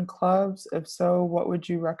in certain clubs? If so, what would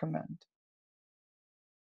you recommend?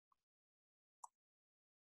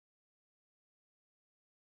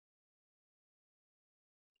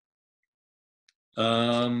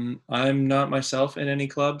 I'm not myself in any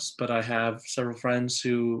clubs, but I have several friends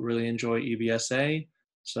who really enjoy EBSA.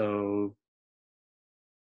 So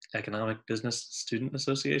Economic Business Student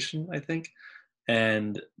Association, I think.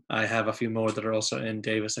 And I have a few more that are also in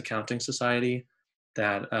Davis Accounting Society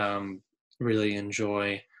that really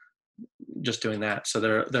enjoy just doing that. So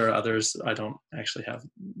there are others. I don't actually have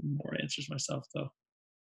more answers myself, though.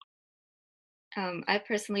 I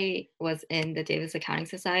personally was in the Davis Accounting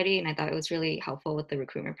Society, and I thought it was really helpful with the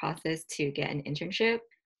recruitment process to get an internship.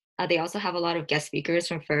 They also have a lot of guest speakers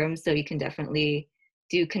from firms, so you can definitely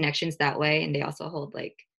do connections that way. And they also hold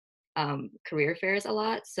like career fairs a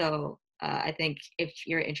lot. So I think if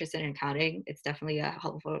you're interested in accounting, it's definitely a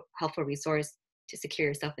helpful resource to secure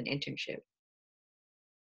yourself an internship.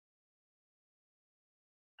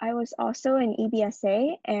 I was also in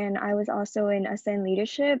EBSA and I was also in Ascend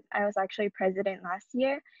Leadership. I was actually president last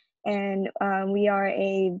year, and we are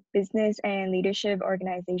a business and leadership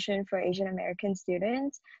organization for Asian American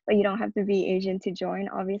students, but you don't have to be Asian to join,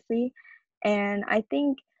 obviously. And I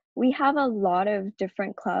think we have a lot of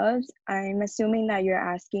different clubs. I'm assuming that you're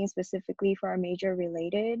asking specifically for our major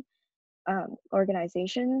related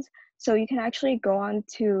organizations. So you can actually go on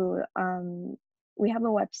to, we have a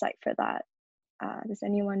website for that. Does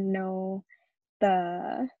anyone know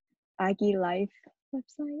the Aggie Life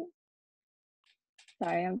website?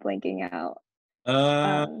 Sorry, I'm blanking out.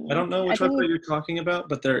 I don't know I which think website you're talking about,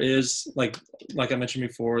 but there is, like I mentioned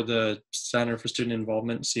before, the Center for Student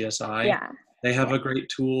Involvement, CSI. yeah, They have yeah. a great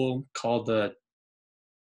tool called the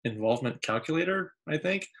Involvement Calculator, I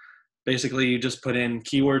think. Basically, you just put in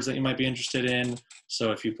keywords that you might be interested in.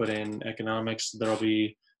 So if you put in economics, there'll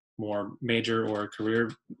be more major or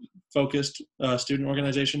career-focused student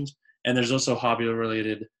organizations. And there's also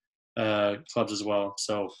hobby-related clubs as well.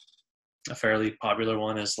 So a fairly popular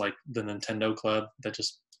one is like the Nintendo Club that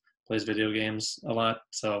just plays video games a lot.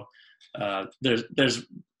 So there's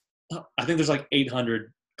I think there's like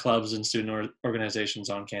 800 clubs and student organizations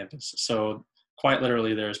on campus. So quite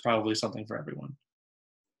literally, there's probably something for everyone.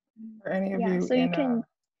 Are any of Yeah, you so you in can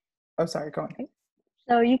oh, sorry, go on.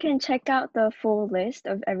 so you can check out the full list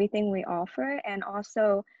of everything we offer, and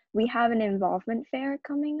also we have an involvement fair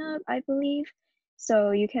coming up, I believe.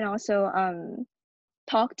 So you can also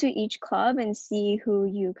talk to each club and see who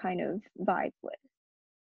you kind of vibe with.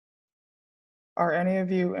 Are any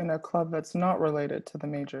of you in a club that's not related to the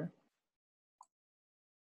major?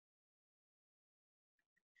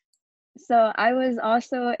 So I was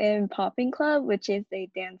also in Popping Club, which is a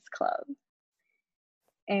dance club.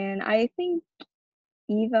 And I think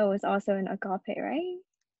Eva was also in Agape, right?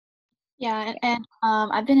 Yeah, and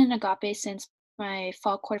I've been in Agape since my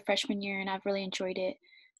fall quarter freshman year, and I've really enjoyed it.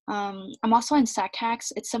 I'm also in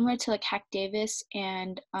SACHACS. It's similar to like Hack Davis,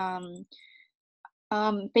 and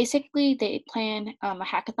basically they plan a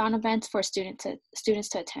hackathon event for students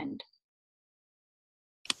to attend.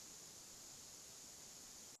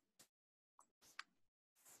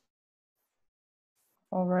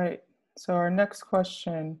 All right, so our next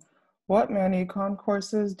question, what ManEcon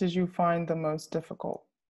courses did you find the most difficult?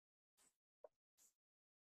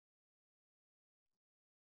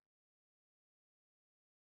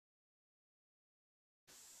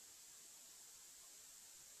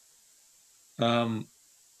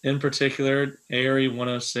 In particular, ARE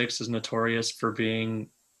 106 is notorious for being,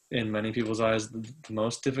 in many people's eyes, the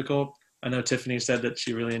most difficult. I know Tiffany said that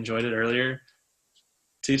she really enjoyed it earlier.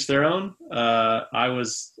 Teach their own. I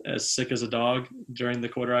was as sick as a dog during the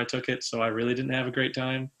quarter I took it, so I really didn't have a great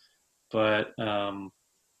time. But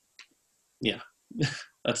yeah,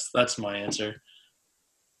 that's my answer.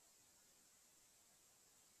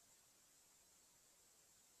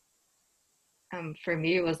 For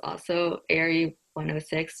me, it was also ARE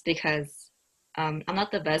 106 because I'm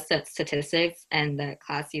not the best at statistics, and the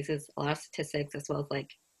class uses a lot of statistics as well as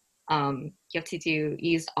like you have to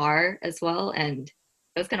use R as well, and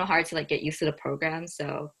it was kind of hard to like get used to the program.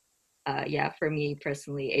 So yeah, for me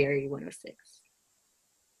personally, ARE 106.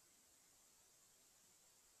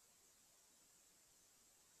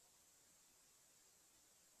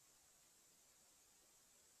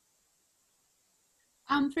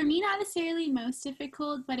 For me, not necessarily most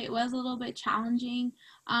difficult, but it was a little bit challenging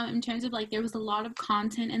in terms of like there was a lot of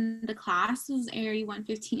content in the class. It was ARE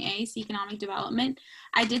 115A, so Economic Development.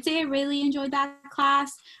 I did say I really enjoyed that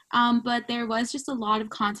class, but there was just a lot of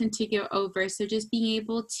content to go over. So just being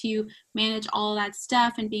able to manage all of that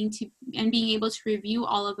stuff and being able to review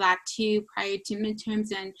all of that too prior to midterms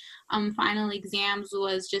and final exams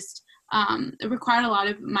was just it required a lot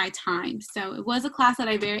of my time. So it was a class that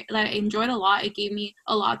I enjoyed a lot. It gave me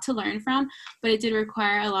a lot to learn from, but it did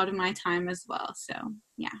require a lot of my time as well. So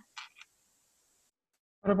yeah.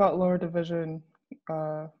 What about lower division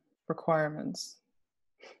requirements?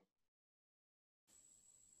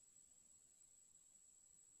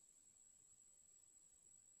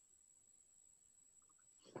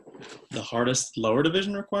 The hardest lower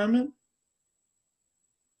division requirement?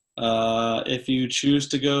 If you choose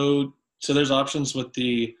to go, so there's options with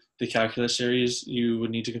the calculus series you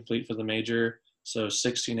would need to complete for the major. So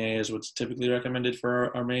 16A is what's typically recommended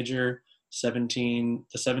for our major. The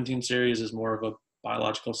 17 series is more of a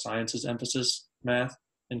biological sciences emphasis math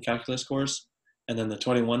and calculus course. And then the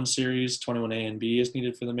 21 series, 21A and B is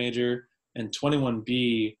needed for the major. And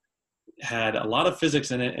 21B had a lot of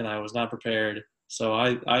physics in it and I was not prepared. So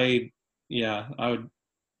yeah,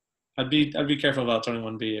 I'd be careful about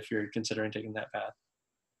 21B if you're considering taking that path.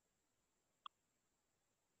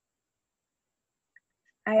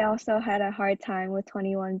 I also had a hard time with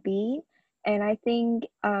 21B. And I think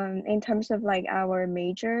in terms of like our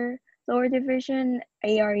major lower division,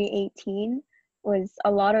 ARE 18 was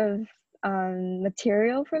a lot of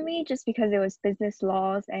material for me just because it was business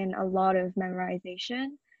laws and a lot of memorization.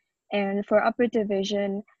 And for upper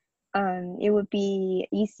division, it would be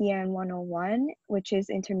ECN 101, which is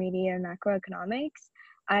intermediate macroeconomics.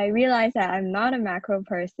 I realized that I'm not a macro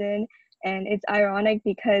person, and it's ironic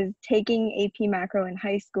because taking AP macro in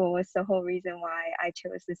high school was the whole reason why I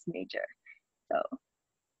chose this major. So.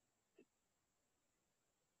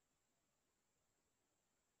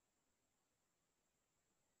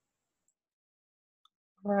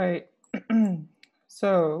 Right.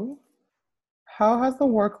 So, how has the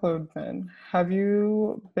workload been? Have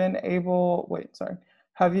you been able, wait, sorry.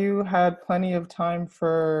 Have you had plenty of time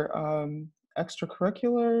for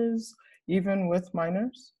extracurriculars, even with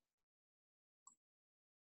minors?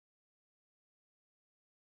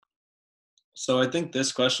 So I think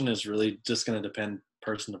this question is really just going to depend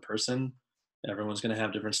person to person. Everyone's going to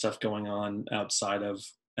have different stuff going on outside of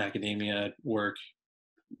academia, work,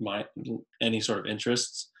 any sort of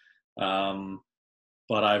interests.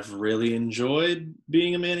 But I've really enjoyed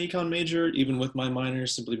being a man econ major, even with my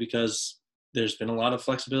minors, simply because there's been a lot of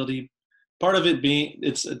flexibility. Part of it being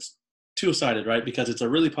it's two-sided, right? Because it's a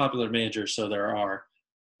really popular major, so there are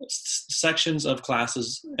sections of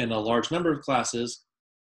classes and a large number of classes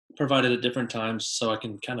provided at different times, so I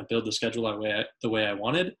can kind of build the schedule the way I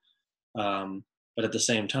wanted. But at the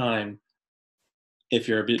same time, if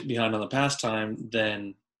you're a bit behind on the pastime,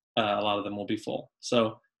 then a lot of them will be full.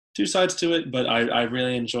 So two sides to it, but I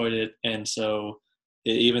really enjoyed it, and so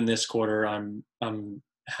even this quarter, I'm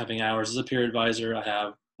having hours as a peer advisor. I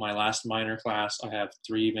have my last minor class. I have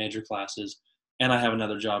 3 major classes, and I have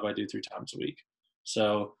another job I do 3 times a week.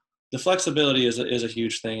 So the flexibility is a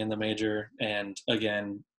huge thing in the major, and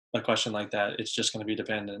again, a question like that, it's just going to be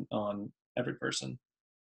dependent on every person.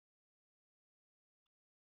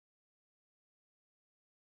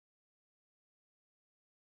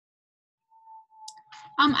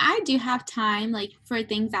 I do have time like for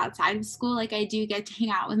things outside of school. Like I do get to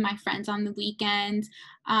hang out with my friends on the weekends.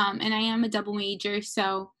 And I am a double major,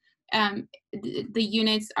 so the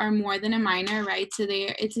units are more than a minor, right? So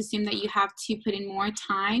it's assumed that you have to put in more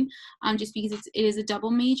time just because it is a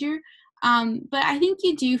double major. But I think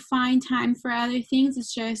you do find time for other things.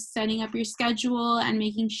 It's just setting up your schedule and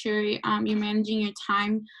making sure you're managing your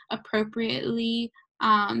time appropriately.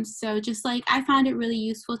 So just like I found it really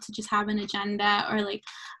useful to just have an agenda or like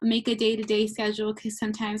make a day-to-day schedule, because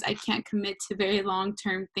sometimes I can't commit to very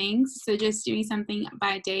long-term things. So just doing something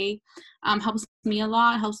by day helps me a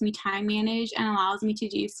lot, helps me time manage, and allows me to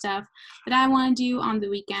do stuff that I want to do on the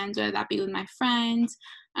weekends, whether that be with my friends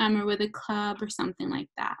or with a club or something like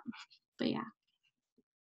that. But yeah.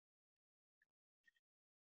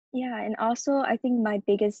 Yeah, and also I think my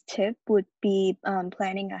biggest tip would be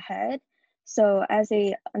planning ahead. So as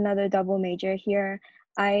another double major here,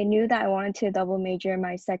 I knew that I wanted to double major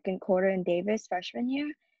my second quarter in Davis freshman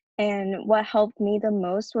year. And what helped me the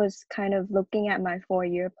most was kind of looking at my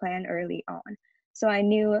 4-year plan early on. So I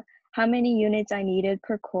knew how many units I needed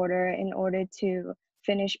per quarter in order to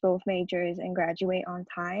finish both majors and graduate on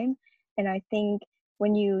time. And I think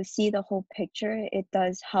when you see the whole picture, it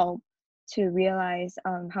does help to realize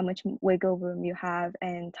how much wiggle room you have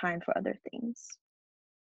and time for other things.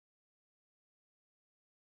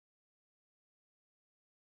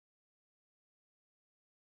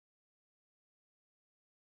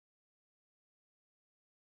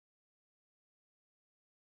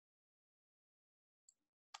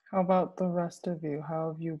 How about the rest of you?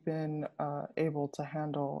 How have you been able to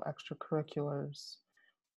handle extracurriculars?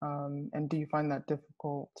 And do you find that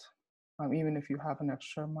difficult, even if you have an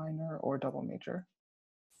extra minor or double major?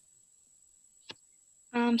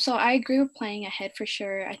 So I agree with planning ahead for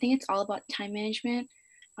sure. I think it's all about time management.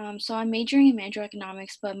 So I'm majoring in managerial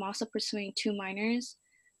economics, but I'm also pursuing 2 minors.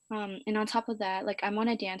 And on top of that, like I'm on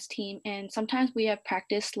a dance team, and sometimes we have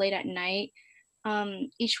practice late at night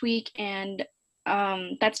each week, and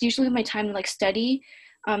that's usually my time to like study.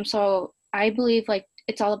 So I believe like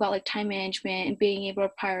it's all about like time management and being able to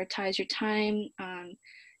prioritize your time,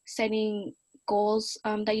 setting goals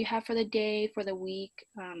that you have for the day, for the week.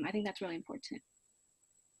 I think that's really important.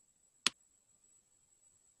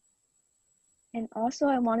 And also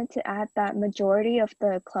I wanted to add that majority of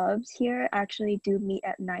the clubs here actually do meet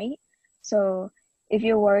at night. So if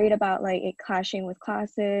you're worried about like it clashing with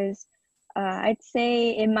classes, I'd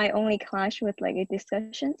say it might only clash with like a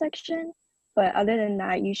discussion section, but other than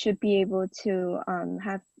that, you should be able to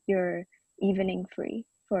have your evening free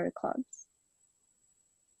for clubs.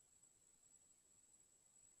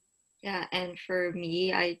 Yeah, and for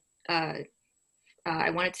me, I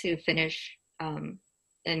wanted to finish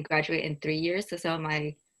and graduate in 3 years. So some of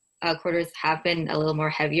my quarters have been a little more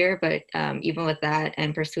heavier, but even with that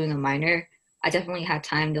and pursuing a minor, I definitely had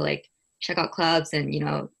time to like check out clubs and,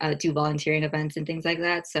 do volunteering events and things like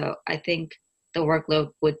that. So I think the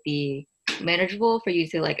workload would be manageable for you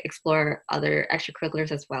to like explore other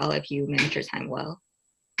extracurriculars as well if you manage your time well.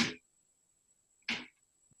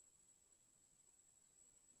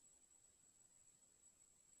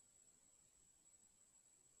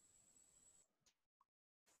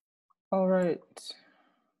 All right.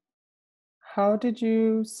 How did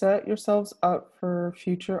you set yourselves up for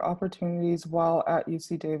future opportunities while at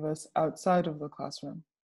UC Davis outside of the classroom?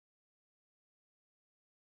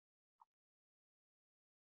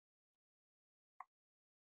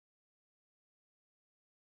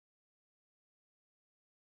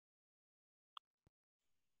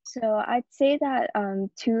 So I'd say that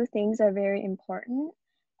two things are very important.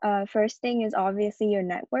 First thing is obviously your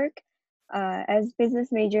network. As business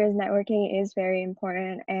majors, networking is very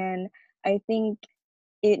important, and I think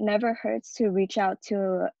it never hurts to reach out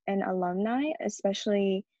to an alumni,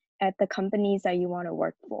 especially at the companies that you want to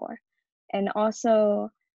work for. And also,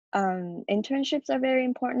 internships are very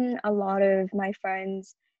important. A lot of my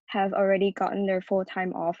friends have already gotten their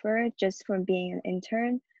full-time offer just from being an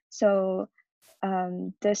intern. So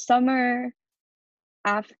the summer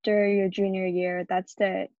after your junior year, that's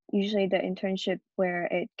usually the internship where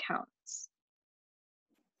it counts.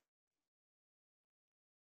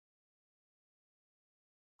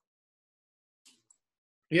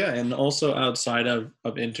 Yeah, and also outside of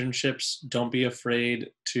internships, don't be afraid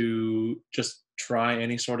to just try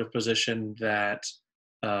any sort of position that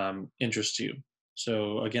interests you.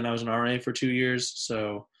 So again, I was an RA for 2 years,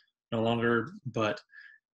 so no longer, but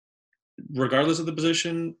regardless of the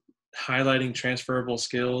position, highlighting transferable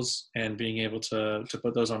skills and being able to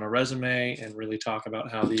put those on a resume and really talk about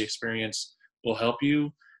how the experience will help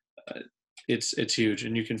you, it's huge,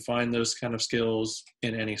 and you can find those kind of skills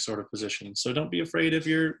in any sort of position. So don't be afraid if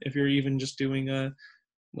you're even just doing a,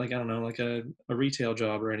 like, I don't know, like a retail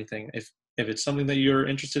job or anything. If it's something that you're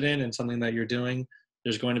interested in and something that you're doing,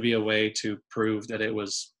 there's going to be a way to prove that it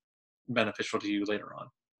was beneficial to you later on.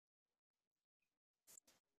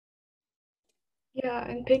 Yeah,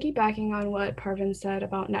 and piggybacking on what Parvin said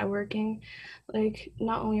about networking, like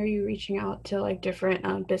not only are you reaching out to like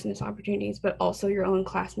different business opportunities, but also your own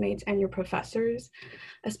classmates and your professors,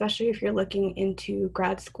 especially if you're looking into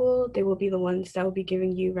grad school, they will be the ones that will be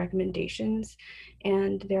giving you recommendations,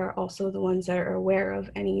 and they're also the ones that are aware of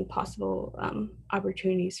any possible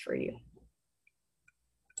opportunities for you.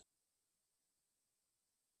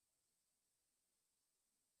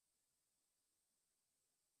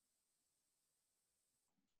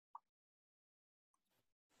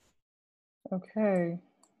 Okay.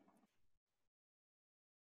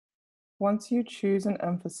 Once you choose an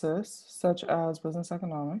emphasis, such as business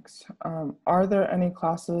economics, are there any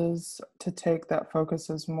classes to take that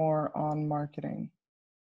focuses more on marketing?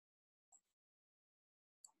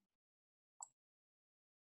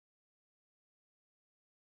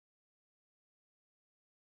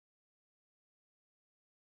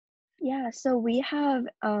 Yeah, so we have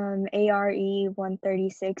ARE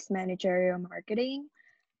 136 managerial marketing,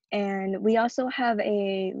 and we also have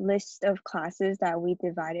a list of classes that we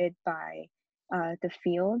divided by the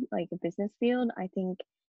field, like the business field. I think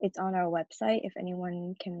it's on our website if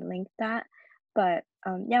anyone can link that. But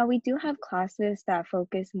yeah, we do have classes that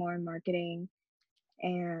focus more on marketing,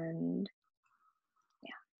 and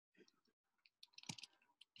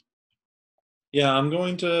Yeah, I'm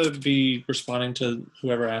going to be responding to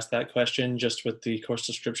whoever asked that question just with the course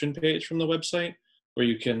description page from the website, where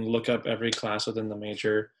you can look up every class within the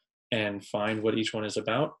major and find what each one is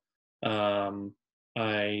about.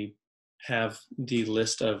 I have the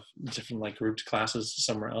list of different like grouped classes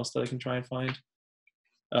somewhere else that I can try and find.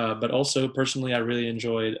 But also personally, I really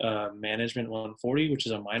enjoyed Management 140, which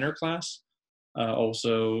is a minor class.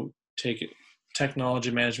 Also, take technology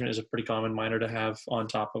management is a pretty common minor to have on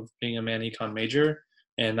top of being a man econ major,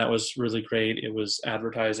 and that was really great. It was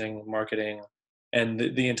advertising, marketing, and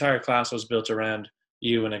the entire class was built around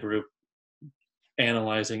you and a group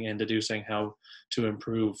analyzing and deducing how to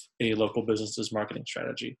improve a local business's marketing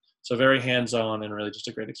strategy. So very hands-on and really just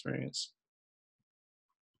a great experience.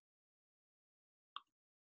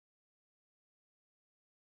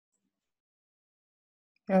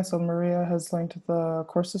 Yeah, so Maria has linked the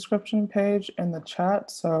course description page in the chat,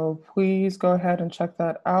 so please go ahead and check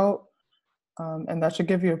that out. And that should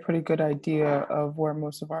give you a pretty good idea of where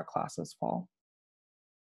most of our classes fall.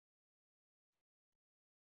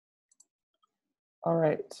 All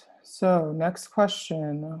right, so next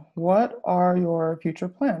question. What are your future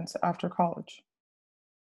plans after college?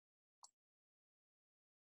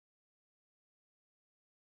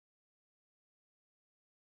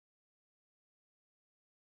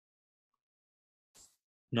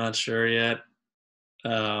 Not sure yet.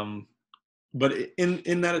 But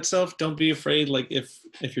in that itself, don't be afraid. Like if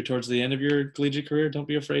you're towards the end of your collegiate career, don't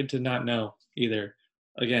be afraid to not know either.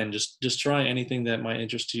 Again, just try anything that might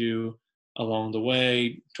interest you along the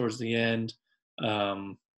way towards the end,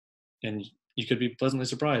 and you could be pleasantly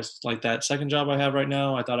surprised. Like that second job I have right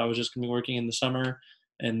now, I thought I was just gonna be working in the summer,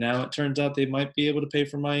 and now it turns out they might be able to pay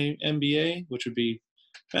for my MBA, which would be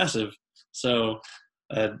massive. So,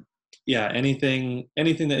 uh, yeah, anything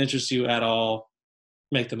that interests you at all,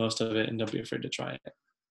 make the most of it and don't be afraid to try it.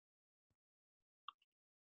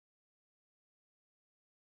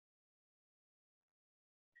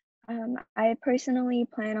 I personally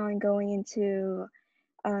plan on going into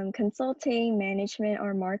consulting, management,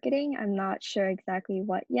 or marketing. I'm not sure exactly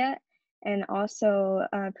what yet. And also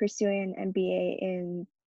pursuing an MBA in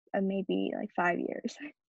maybe like 5 years.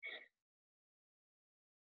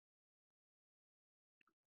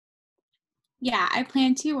 Yeah, I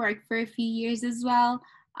plan to work for a few years as well.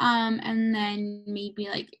 And then maybe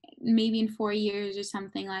in 4 years or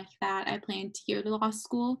something like that, I plan to go to law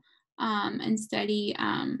school and study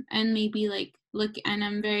and maybe like look, and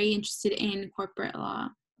I'm very interested in corporate law.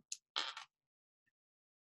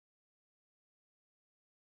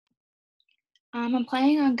 I'm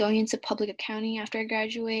planning on going into public accounting after I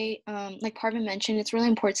graduate. Like Parvin mentioned, it's really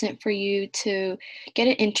important for you to get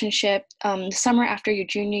an internship the summer after your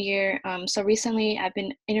junior year. So recently, I've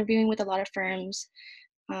been interviewing with a lot of firms,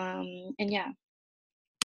 and yeah.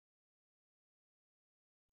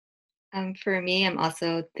 For me, I'm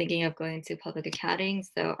also thinking of going to public accounting.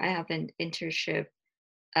 So I have an internship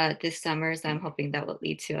this summer. So I'm hoping that will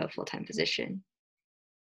lead to a full-time position.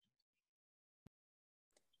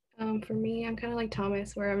 For me, I'm kind of like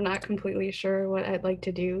Thomas, where I'm not completely sure what I'd like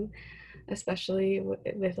to do, especially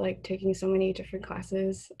with like taking so many different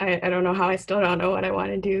classes. I don't know how I still don't know what I want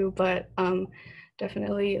to do, but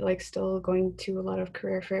definitely like still going to a lot of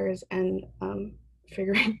career fairs and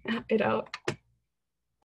figuring it out.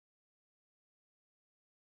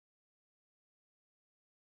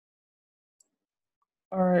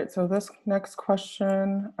 All right, so this next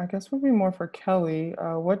question, I guess would be more for Kelly.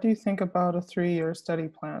 What do you think about a 3-year study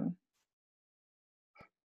plan?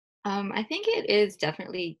 I think it is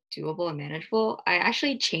definitely doable and manageable. I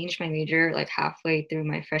actually changed my major like halfway through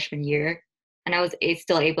my freshman year, and I was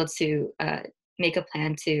still able to make a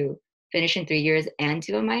plan to finish in 3 years and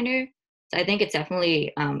do a minor. So I think it's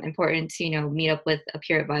definitely important to meet up with a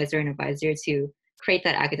peer advisor and advisor to create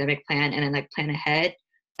that academic plan and then like plan ahead,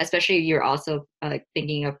 especially if you're also like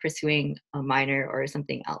thinking of pursuing a minor or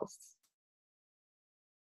something else.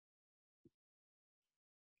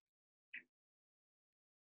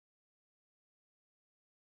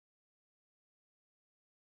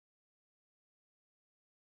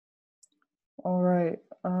 All right.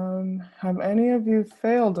 Have any of you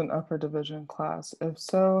failed an upper division class? If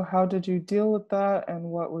so, how did you deal with that and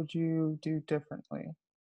what would you do differently?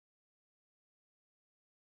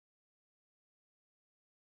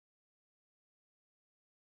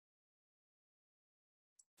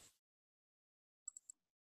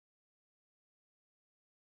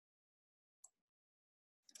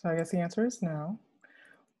 So I guess the answer is no.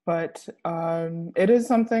 But it is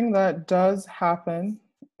something that does happen.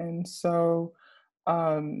 And so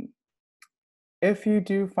if you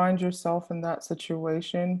do find yourself in that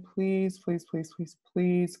situation, please, please, please, please,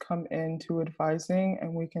 please come into advising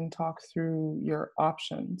and we can talk through your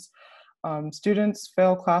options. Students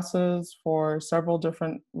fail classes for several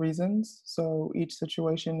different reasons, so each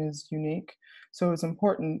situation is unique. So it's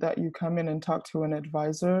important that you come in and talk to an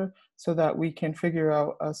advisor so that we can figure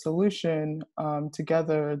out a solution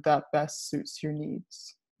together that best suits your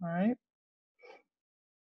needs. All right.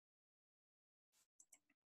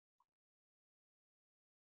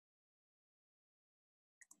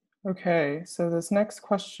 Okay, so this next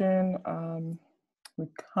question, we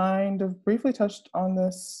kind of briefly touched on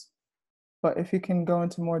this, but if you can go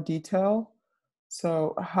into more detail.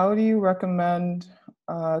 So how do you recommend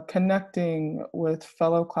connecting with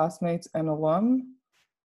fellow classmates and alum?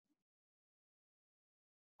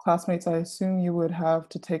 Classmates, I assume you would have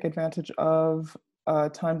to take advantage of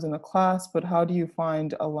times in the class, but how do you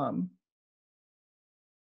find alumni,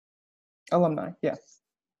 yes.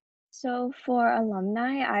 So for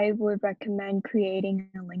alumni, I would recommend creating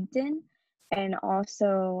a LinkedIn and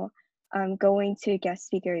also going to guest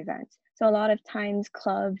speaker events. So a lot of times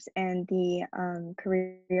clubs and the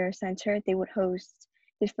career center, they would host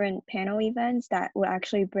different panel events that would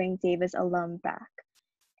actually bring Davis alum back.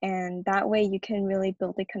 And that way you can really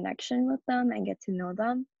build a connection with them and get to know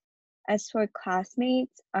them. As for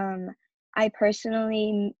classmates, I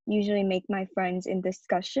personally usually make my friends in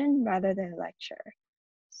discussion rather than lecture.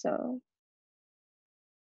 So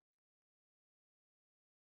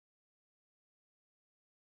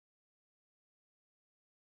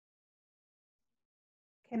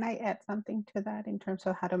Can I add something to that in terms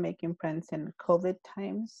of how to make friends in COVID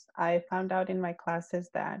times? I found out in my classes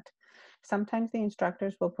that sometimes the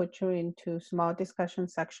instructors will put you into small discussion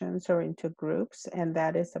sections or into groups, and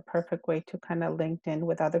that is a perfect way to kind of link in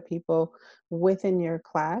with other people within your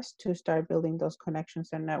class to start building those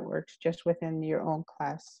connections and networks just within your own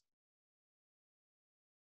class.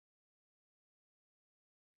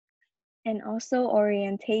 and also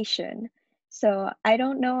orientation. So I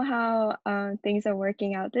don't know how things are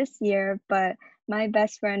working out this year, but my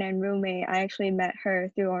best friend and roommate, I actually met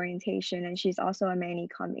her through orientation, and she's also a man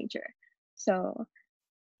econ major. So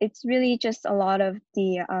it's really just a lot of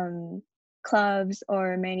the clubs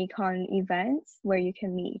or man econ events where you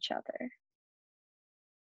can meet each other.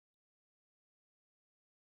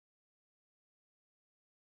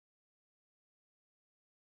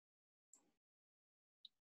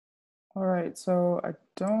 All right, so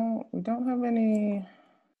we don't have any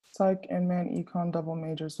psych and man econ double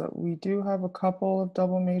majors, but we do have a couple of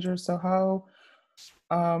double majors. So how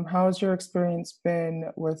has your experience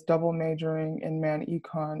been with double majoring in man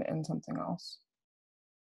econ and something else?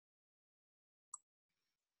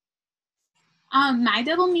 My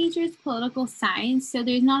double major is political science, so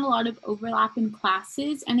there's not a lot of overlap in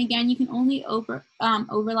classes. And again, you can only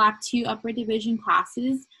overlap 2 upper division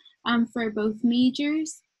classes for both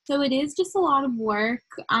majors. So it is just a lot of work.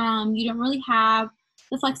 You don't really have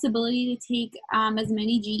the flexibility to take as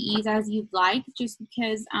many GEs as you'd like, just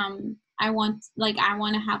because I want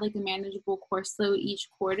to have like a manageable course load each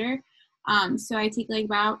quarter. So I take like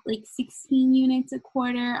about like 16 units a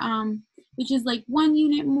quarter, which is like 1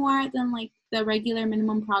 unit more than like the regular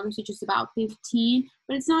minimum progress, which is about 15,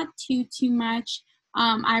 but it's not too much.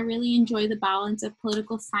 I really enjoy the balance of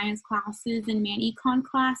political science classes and man econ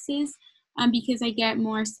classes because I get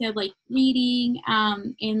more so like reading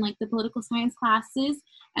in like the political science classes,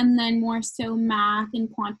 and then more so math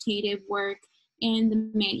and quantitative work in the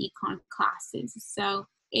man econ classes. So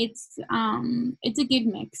it's a good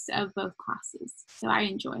mix of both classes. So I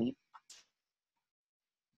enjoy it.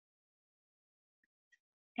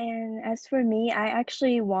 And as for me, I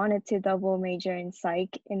actually wanted to double major in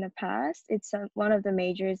psych in the past. It's one of the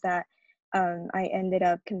majors that I ended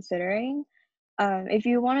up considering. If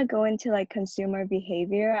you want to go into like consumer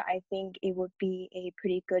behavior, I think it would be a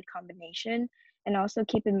pretty good combination. And also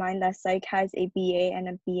keep in mind that psych has a BA and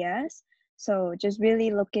a BS. So just really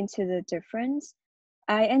look into the difference.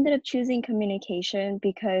 I ended up choosing communication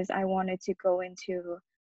because I wanted to go into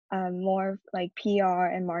more like PR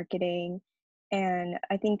and marketing. And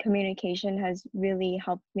I think communication has really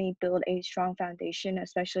helped me build a strong foundation,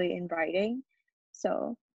 especially in writing.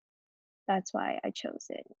 So that's why I chose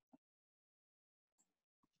it.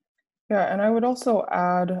 Yeah, and I would also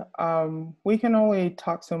add, we can only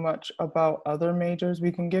talk so much about other majors.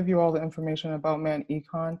 We can give you all the information about man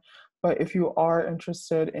econ, but if you are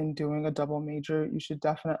interested in doing a double major, you should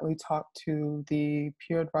definitely talk to the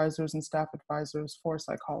peer advisors and staff advisors for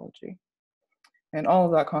psychology. And all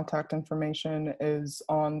of that contact information is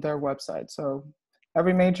on their website. So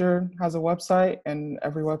every major has a website, and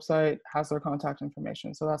every website has their contact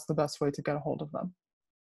information. So that's the best way to get a hold of them.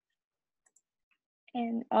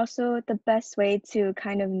 And also the best way to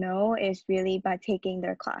kind of know is really by taking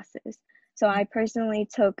their classes. So I personally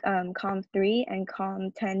took Com 3 and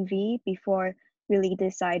Com 10V before really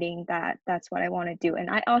deciding that that's what I want to do. And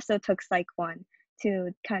I also took Psych 1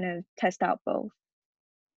 to kind of test out both.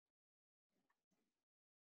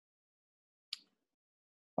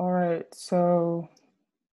 All right, so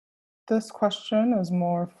this question is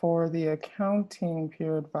more for the accounting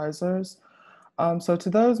peer advisors. So to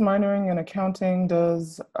those minoring in accounting,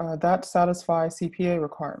 does that satisfy CPA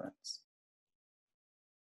requirements?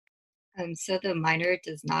 So the minor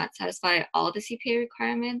does not satisfy all the CPA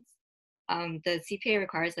requirements. The CPA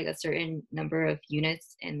requires like a certain number of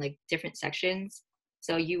units in like different sections.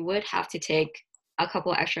 So you would have to take a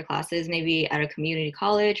couple extra classes, maybe at a community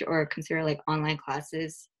college, or consider like online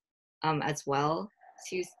classes as well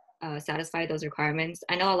to satisfy those requirements.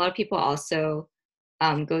 I know a lot of people also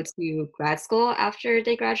go to grad school after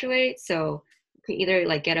they graduate. So you could either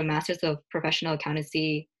like get a master's of professional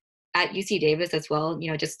accountancy at UC Davis as well, you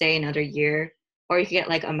know, just stay another year, or you could get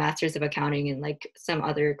like a master's of accounting in like some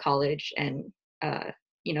other college and,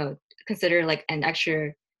 you know, consider like an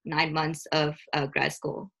extra 9 months of grad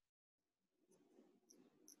school.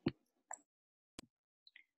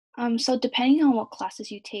 So depending on what classes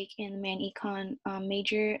you take in the man econ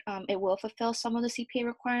major, it will fulfill some of the CPA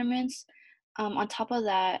requirements. On top of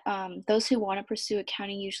that, those who want to pursue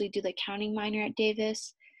accounting usually do the accounting minor at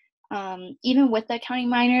Davis. Even with the accounting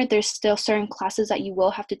minor, there's still certain classes that you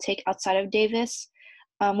will have to take outside of Davis,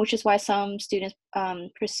 which is why some students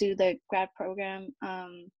pursue the grad program.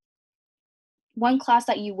 One class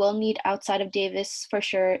that you will need outside of Davis for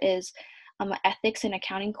sure is an ethics and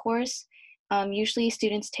accounting course. Usually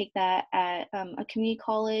students take that at a community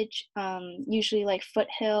college, usually like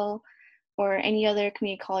Foothill or any other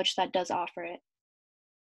community college that does offer it.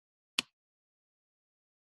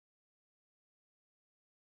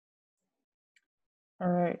 All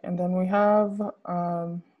right, and then we have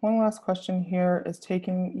one last question here. Is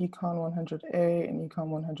taking Econ 100A and Econ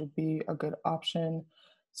 100B a good option?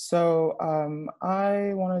 So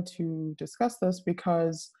I wanted to discuss this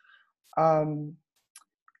because,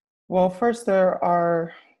 well, first there's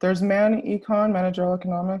econ, managerial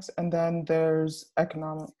economics, and then there's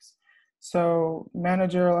economics. So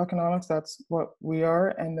managerial economics, that's what we are,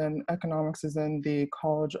 and then economics is in the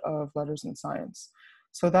College of Letters and Science.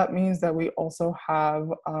 So that means that we also have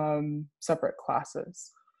separate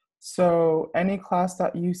classes. So any class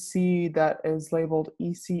that you see that is labeled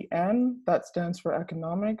ECN, that stands for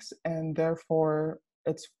economics, and therefore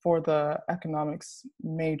it's for the economics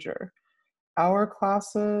major. Our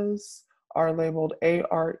classes are labeled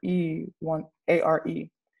ARE,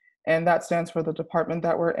 and that stands for the department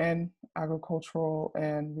that we're in, agricultural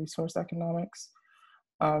and resource economics.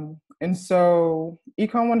 And so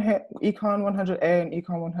Econ 100A and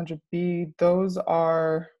Econ 100B, those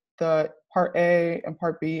are the part A and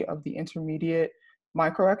part B of the intermediate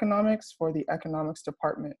microeconomics for the economics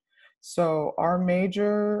department. So our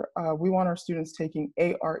major, we want our students taking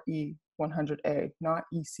ARE 100A, not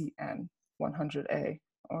ECN 100A,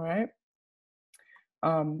 all right?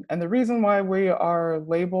 And the reason why we are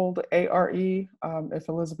labeled ARE, if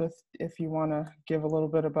Elizabeth, if you wanna give a little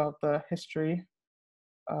bit about the history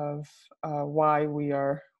of why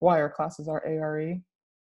our classes are ARE.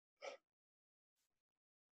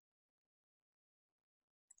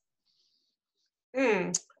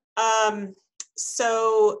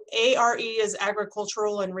 So ARE is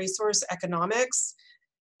agricultural and resource economics.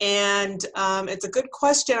 And it's a good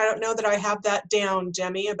question. I don't know that I have that down,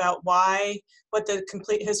 Jemmy, about what the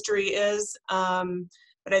complete history is.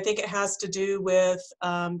 But I think it has to do with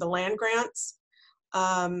the land grants.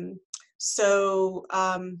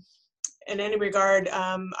 In any regard,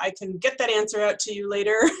 I can get that answer out to you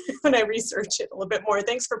later when I research it a little bit more.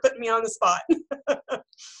 Thanks for putting me on the spot.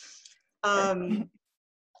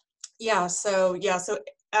 So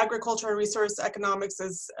agriculture and resource economics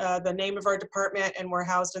is the name of our department, and we're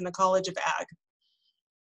housed in the College of Ag.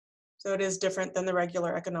 So it is different than the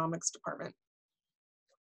regular economics department.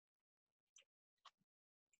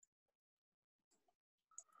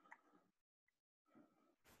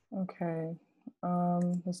 Okay,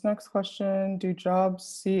 this next question, do jobs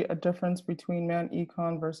see a difference between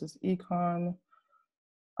econ versus econ?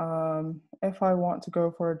 If I want to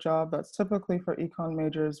go for a job that's typically for econ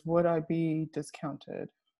majors, would I be discounted?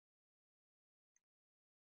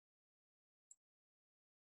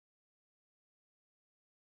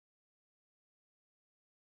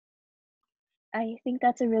 I think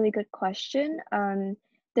that's a really good question.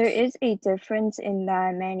 There is a difference in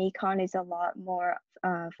that econ is a lot more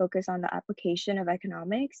focused on the application of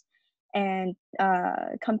economics, and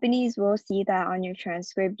companies will see that on your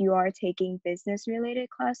transcript you are taking business related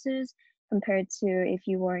classes compared to if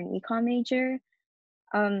you were an econ major.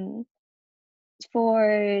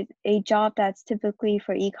 For a job that's typically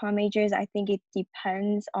for econ majors, I think it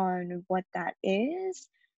depends on what that is,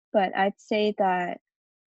 but I'd say that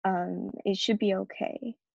it should be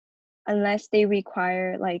okay unless they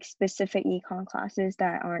require like specific econ classes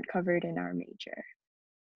that aren't covered in our major.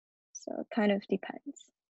 So it kind of depends.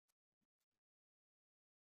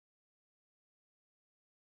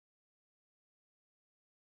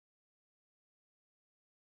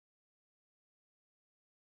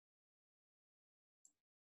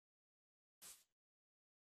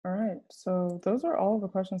 All right, so those are all of the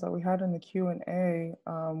questions that we had in the Q&A.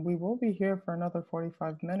 We will be here for another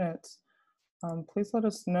 45 minutes. Please let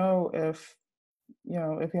us know if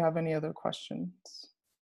you have any other questions.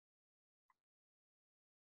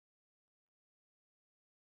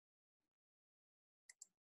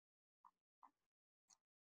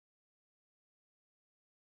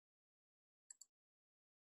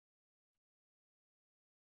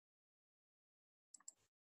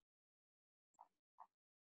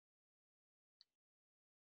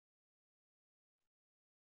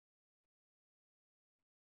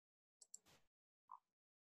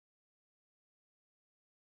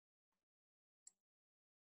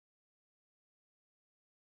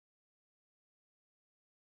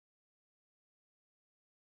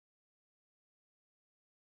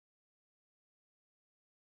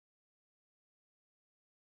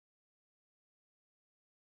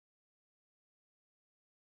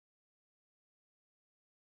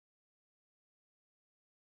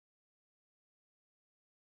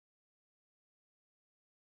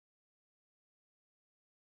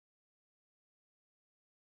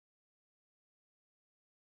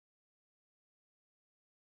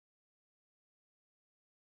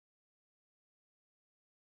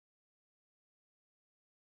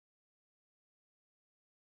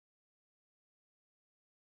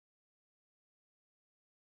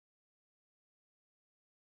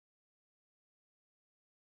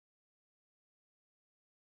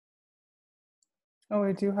 Oh,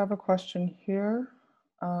 we do have a question here.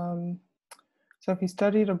 So if you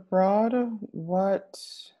studied abroad, what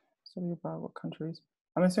countries?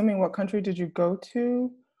 I'm assuming what country did you go to?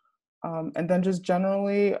 And then just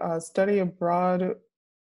generally, study abroad,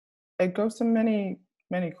 it goes to many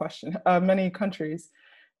many countries.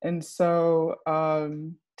 And so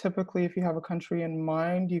typically if you have a country in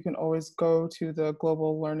mind, you can always go to the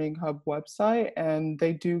Global Learning Hub website, and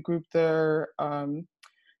they do group their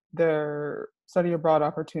study abroad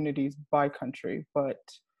opportunities by country. But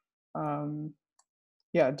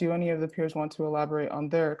yeah, do any of the peers want to elaborate on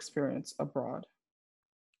their experience abroad?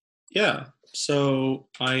 Yeah. So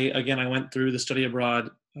I went through the study abroad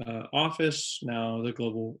office, now the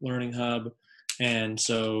Global Learning Hub, and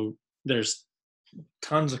so there's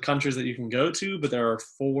tons of countries that you can go to, but there are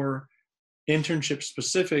 4 internship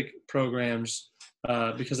specific programs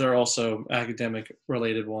because there are also academic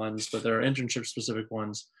related ones, but there are internship specific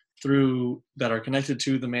ones through that are connected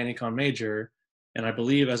to the MANECON major. And I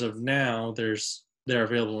believe as of now, they're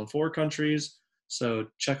available in 4 countries. So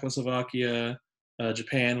Czechoslovakia,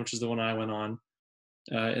 Japan, which is the one I went on,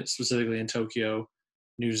 it's specifically in Tokyo,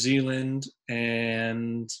 New Zealand,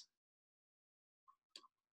 and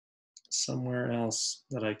somewhere else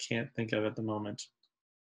that I can't think of at the moment.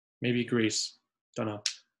 Maybe Greece, don't know.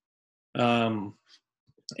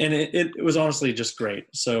 And it was honestly just great.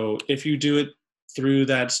 So if you do it through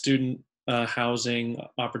that student housing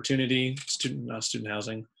opportunity, student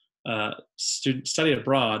study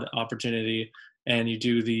abroad opportunity, and you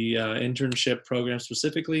do the internship program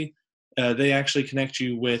specifically, they actually connect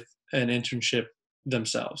you with an internship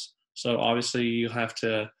themselves. So obviously you have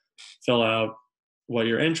to fill out what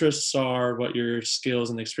your interests are, what your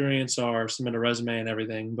skills and experience are, submit a resume and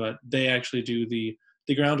everything, but they actually do the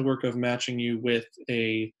groundwork of matching you with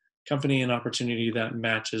a company and opportunity that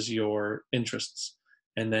matches your interests.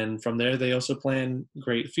 And then from there, they also plan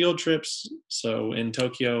great field trips. So in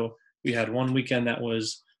Tokyo, we had one weekend that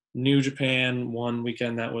was New Japan, one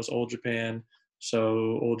weekend that was Old Japan.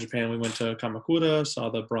 So Old Japan, we went to Kamakura, saw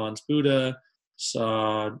the Bronze Buddha,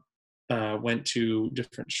 went to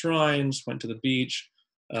different shrines, went to the beach,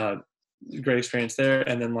 great experience there.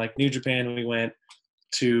 And then like New Japan, we went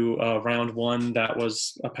to round 1 that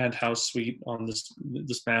was a penthouse suite on this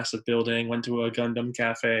massive building, went to a Gundam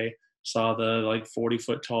cafe, saw the like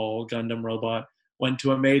 40-foot tall Gundam robot, went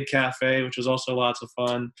to a maid cafe, which was also lots of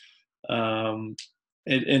fun.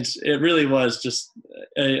 It really was just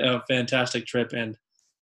a fantastic trip. And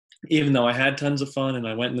even though I had tons of fun and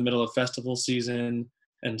I went in the middle of festival season,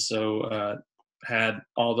 and so had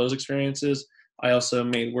all those experiences, I also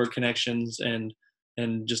made work connections and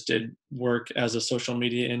just did work as a social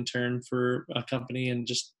media intern for a company and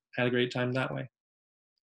just had a great time that way.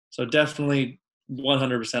 So definitely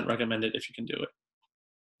 100% recommend it if you can do it.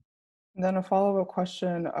 And then a follow-up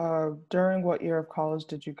question, during what year of college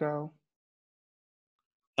did you go?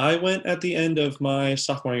 I went at the end of my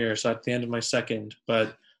sophomore year, so at the end of my second,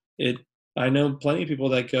 but I know plenty of people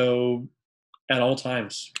that go at all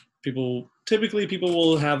times. Typically people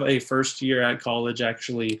will have a first year at college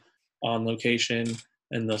actually on location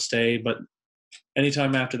and they'll stay, but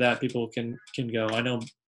anytime after that people can go. I know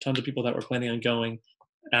tons of people that were planning on going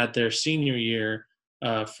at their senior year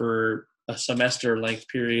for a semester length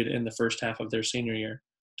period in the first half of their senior year.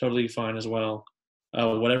 Totally fine as well.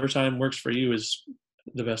 Whatever time works for you is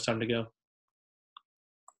the best time to go.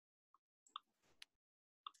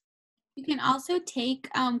 You can also take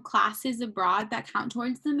classes abroad that count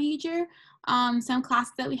towards the major. Some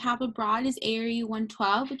classes that we have abroad is ARE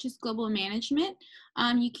 112, which is Global Management.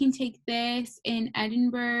 You can take this in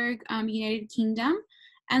Edinburgh, United Kingdom.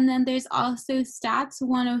 And then there's also Stats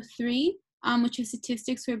 103, which is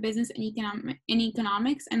Statistics for Business and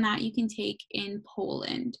Economics, and that you can take in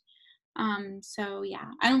Poland. So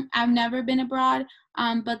yeah, I've never been abroad,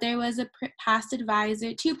 but there was a past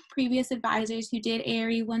advisor, 2 previous advisors who did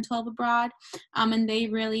ARE 112 abroad, and they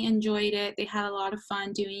really enjoyed it. They had a lot of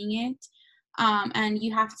fun doing it. And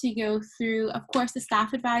you have to go through, of course, the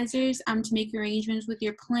staff advisors to make arrangements with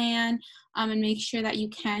your plan and make sure that you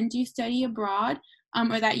can do study abroad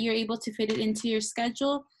or that you're able to fit it into your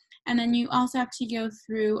schedule. And then you also have to go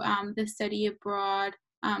through the study abroad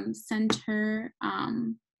center.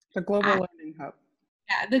 The Global Learning Hub.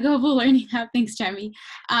 Yeah, the Global Learning Hub. Thanks, Jeremy,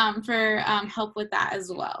 for help with that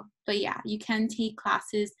as well. But yeah, you can take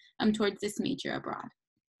classes towards this major abroad.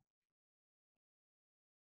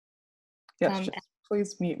 Yes, just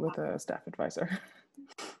please meet with a staff advisor.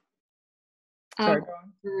 Sorry, go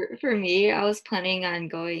on. For me, I was planning on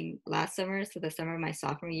going last summer, so the summer of my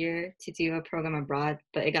sophomore year, to do a program abroad,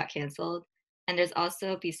 but it got canceled. And there's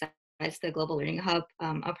also, besides the Global Learning Hub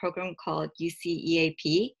a program called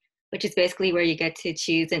UCEAP, which is basically where you get to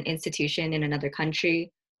choose an institution in another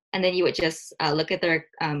country, and then you would just look at their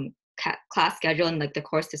class schedule and like the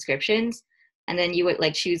course descriptions, and then you would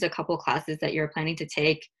like choose a couple classes that you're planning to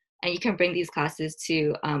take, and you can bring these classes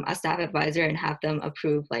to a staff advisor and have them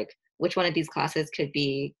approve like which one of these classes could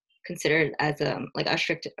be considered as like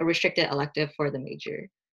a restricted elective for the major.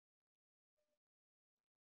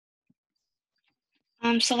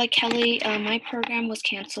 So like Kelly, my program was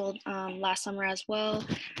canceled last summer as well.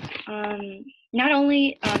 Not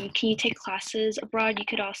only can you take classes abroad, you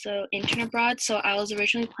could also intern abroad. So I was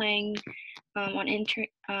originally planning on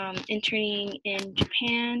interning in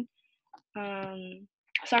Japan.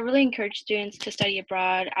 So I really encourage students to study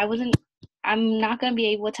abroad. I'm not going to be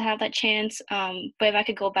able to have that chance, but if I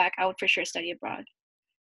could go back, I would for sure study abroad.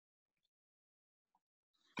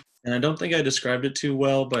 And I don't think I described it too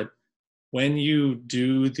well, but when you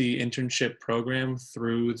do the internship program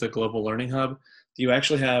through the Global Learning Hub, you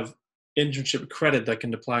actually have internship credit that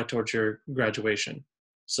can apply towards your graduation.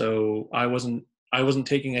 So I wasn't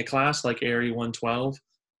taking a class like ARE 112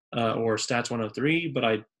 or Stats 103, but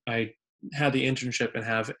I had the internship and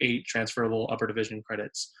have 8 transferable upper division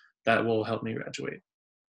credits that will help me graduate.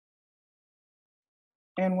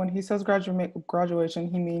 And when he says graduation,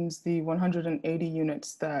 he means the 180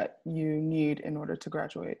 units that you need in order to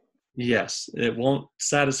graduate. Yes, it won't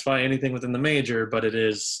satisfy anything within the major, but it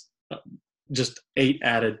is just 8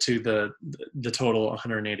 added to the total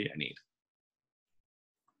 180 I need.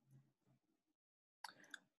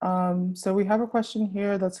 So we have a question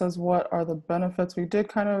here that says, what are the benefits? We did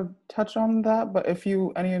kind of touch on that, but if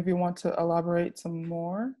any of you want to elaborate some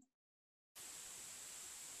more.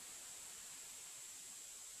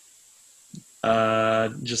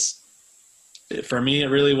 Just for me, it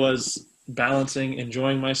really was balancing,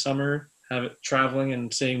 enjoying my summer, traveling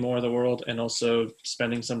and seeing more of the world, and also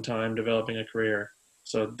spending some time developing a career.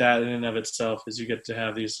 So that in and of itself is you get to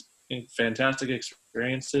have these fantastic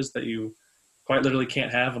experiences that you quite literally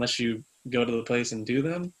can't have unless you go to the place and do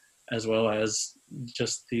them, as well as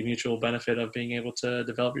just the mutual benefit of being able to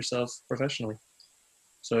develop yourself professionally.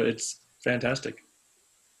 So it's fantastic.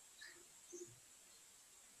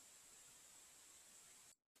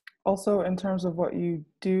 Also, in terms of what you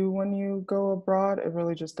do when you go abroad, it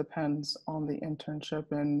really just depends on the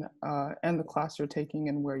internship and the class you're taking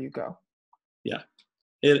and where you go. Yeah,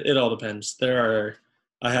 it all depends.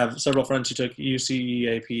 I have several friends who took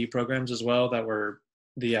UCEAP programs as well that were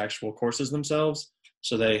the actual courses themselves.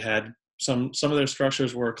 So they had some of their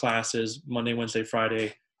structures were classes Monday, Wednesday,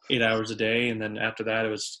 Friday, 8 hours a day, and then after that it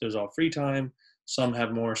was all free time. Some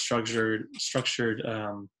have more structured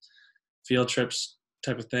field trips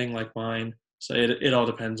type of thing like mine. So it all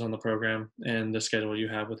depends on the program and the schedule you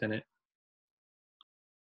have within it.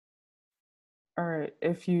 All right,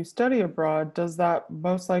 if you study abroad, does that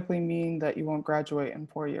most likely mean that you won't graduate in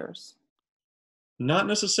 4 years? Not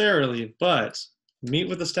necessarily, but meet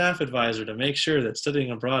with a staff advisor to make sure that studying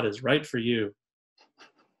abroad is right for you.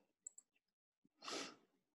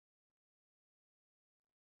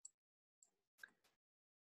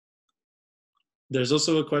 There's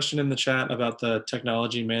also a question in the chat about the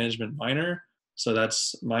technology management minor. So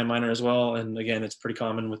that's my minor as well. And again, it's pretty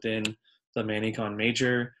common within the ManEcon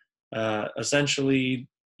major. Essentially,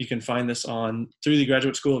 you can find this through the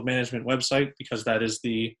Graduate School of Management website, because that is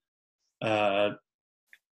the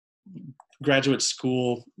graduate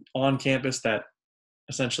school on campus that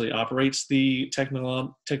essentially operates the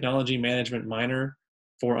technology management minor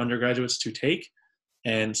for undergraduates to take.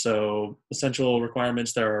 And so essential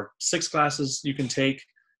requirements, there are 6 classes you can take.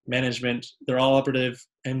 Management, they're all operative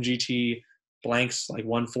MGT blanks, like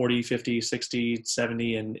 140, 50, 60,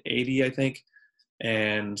 70, and 80, I think.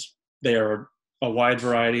 And they are a wide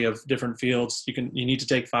variety of different fields. You need to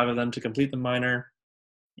take 5 of them to complete the minor,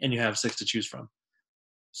 and you have 6 to choose from.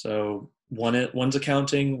 So one's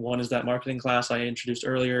accounting, one is that marketing class I introduced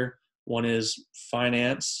earlier, one is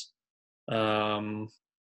finance,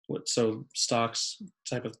 so stocks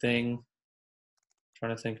type of thing.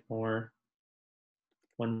 Trying to think more.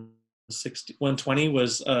 120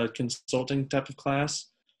 was a consulting type of class,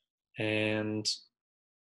 and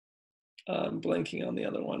I'm blanking on the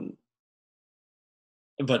other one.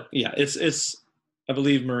 But yeah, it's I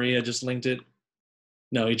believe Maria just linked it.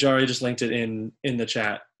 No, Ijari just linked it in the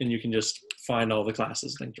chat, and you can just find all the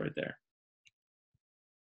classes linked right there.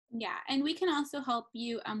 Yeah, and we can also help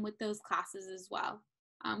you with those classes as well.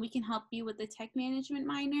 We can help you with the tech management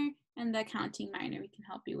minor and the accounting minor. We can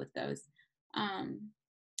help you with those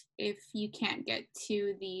if you can't get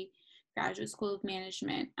to the Graduate School of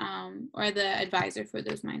Management or the advisor for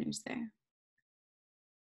those minors there.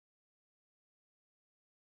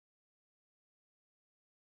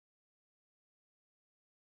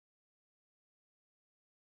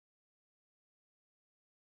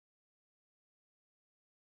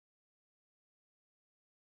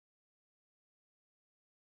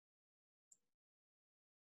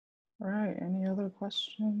 All right, any other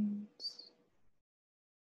questions?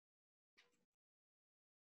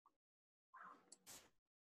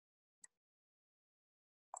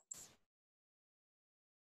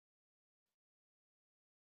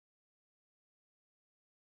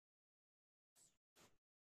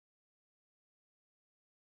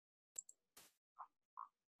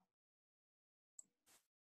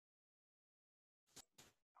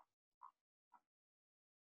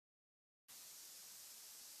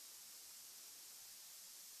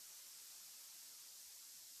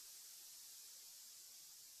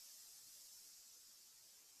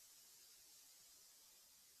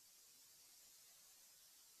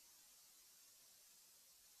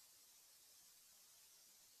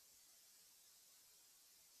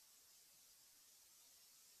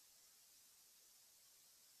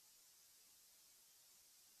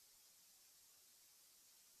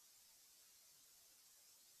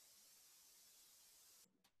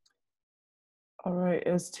 All right,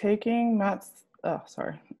 is taking a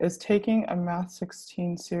Math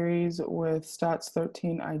 16 series with Stats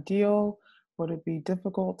 13 ideal? Would it be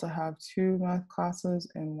difficult to have 2 math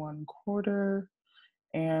classes in 1 quarter?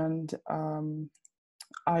 And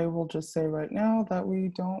I will just say right now that we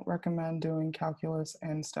don't recommend doing calculus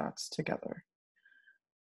and stats together.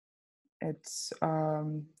 It's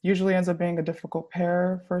usually ends up being a difficult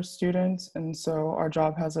pair for students, and so our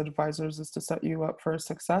job as advisors is to set you up for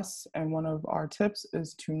success, and one of our tips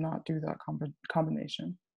is to not do that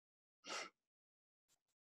combination.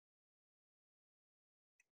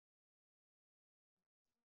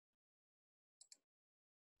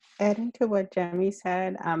 Adding to what Jamie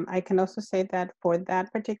said, I can also say that for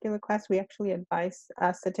that particular class, we actually advise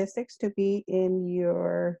statistics to be in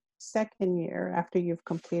your second year after you've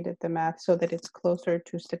completed the math so that it's closer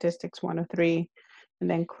to statistics 103 and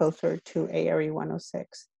then closer to ARE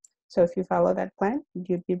 106. So if you follow that plan,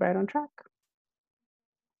 you'd be right on track.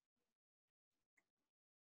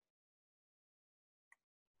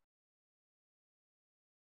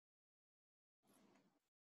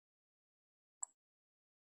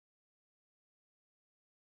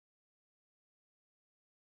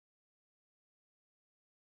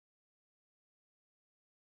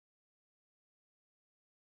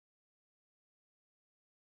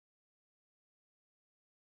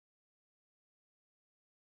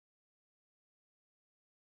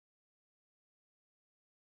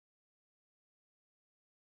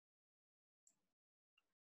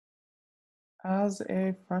 As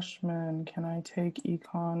a freshman, can I take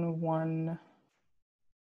Econ 1?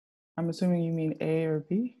 I'm assuming you mean A or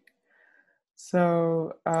B?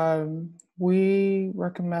 So we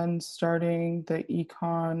recommend starting with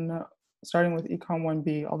Econ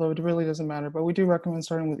 1B, although it really doesn't matter, but we do recommend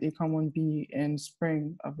starting with Econ 1B in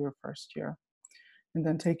spring of your first year, and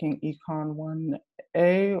then taking Econ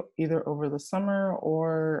 1A either over the summer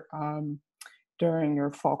or during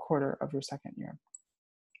your fall quarter of your second year.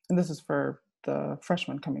 And this is for the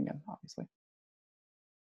freshmen coming in, obviously.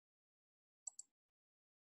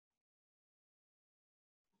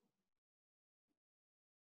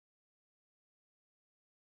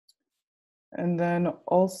 And then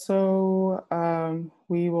also,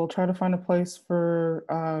 we will try to find a place for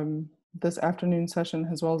this afternoon session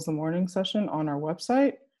as well as the morning session on our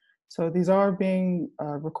website. So these are being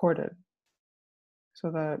recorded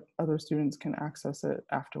so that other students can access it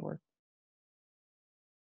afterward.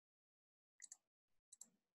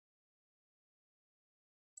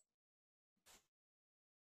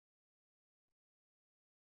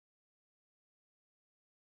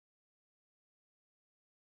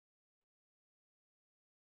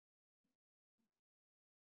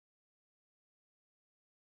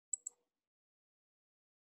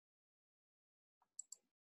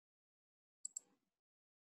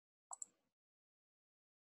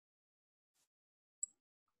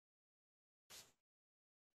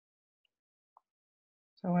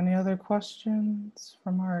 So any other questions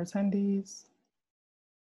from our attendees?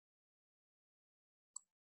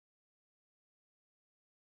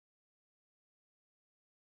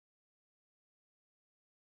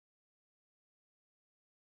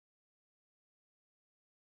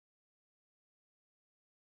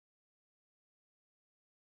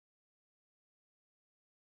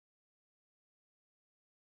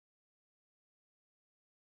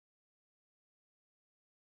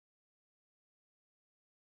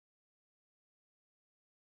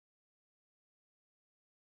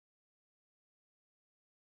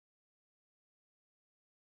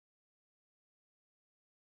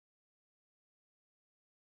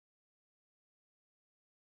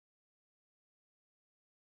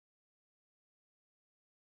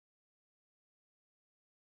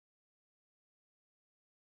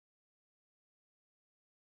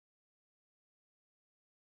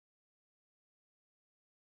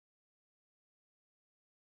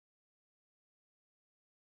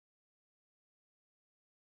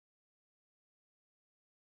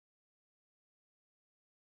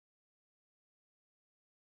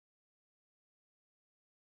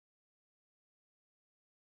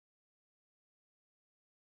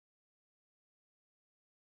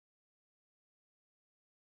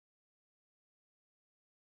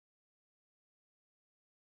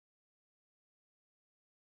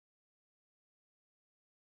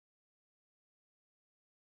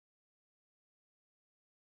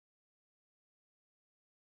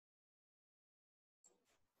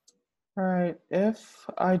 All right, if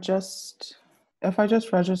I just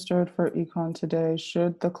registered for econ today,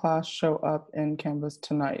 should the class show up in Canvas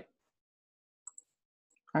tonight?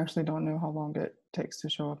 I actually don't know how long it takes to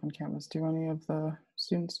show up in Canvas. Do any of the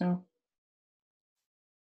students know?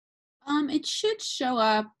 It should show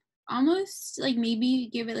up almost like maybe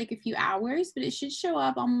give it like a few hours, but it should show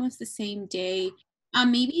up almost the same day.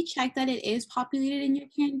 Maybe check that it is populated in your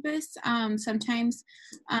Canvas. Sometimes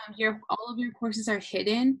all of your courses are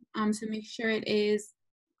hidden, so make sure it is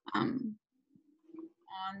on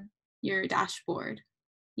your dashboard.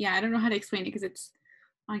 Yeah, I don't know how to explain it because it's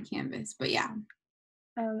on Canvas, but yeah.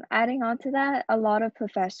 Adding on to that, a lot of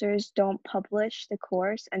professors don't publish the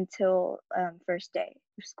course until first day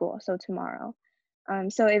of school, so tomorrow.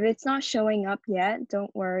 So if it's not showing up yet,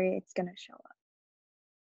 don't worry, it's gonna show up.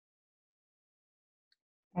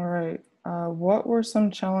 All right. What were some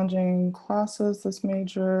challenging classes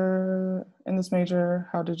in this major?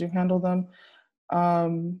 How did you handle them?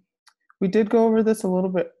 We did go over this a little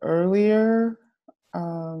bit earlier.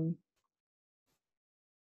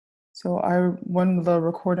 So when the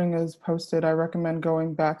recording is posted, I recommend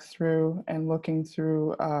going back through and looking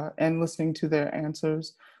through and listening to their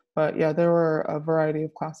answers. But yeah, there were a variety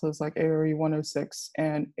of classes like ARE 106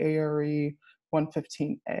 and ARE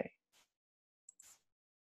 115A.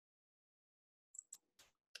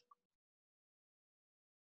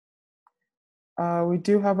 We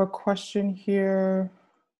do have a question here.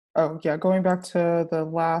 Oh yeah, going back to the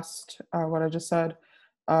last, what I just said,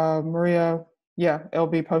 Maria, yeah, it'll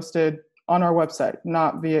be posted on our website,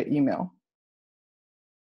 not via email.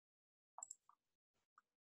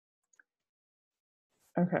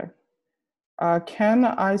 Okay. Can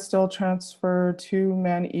I still transfer to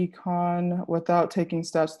Man Econ without taking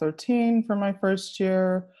Stats 13 for my first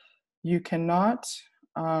year? You cannot.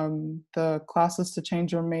 The classes to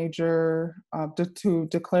change your major, to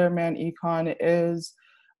declare Man Econ is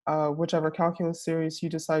whichever calculus series you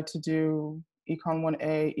decide to do, Econ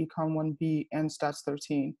 1A, Econ 1B, and Stats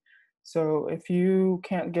 13. So if you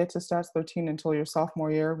can't get to Stats 13 until your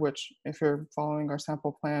sophomore year, which if you're following our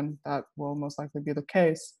sample plan, that will most likely be the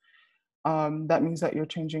case, that means that you're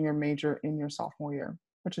changing your major in your sophomore year,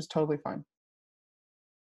 which is totally fine.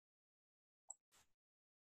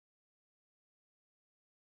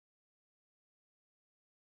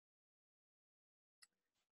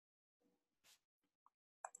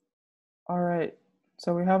 All right,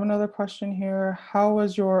 so we have another question here. How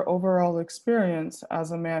was your overall experience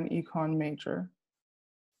as a Man Econ major?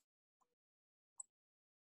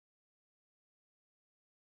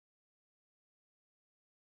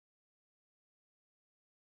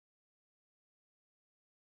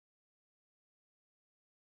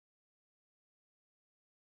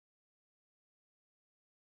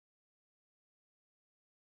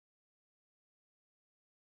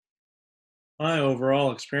 My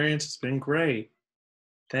overall experience has been great.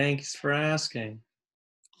 Thanks for asking.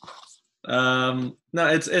 No,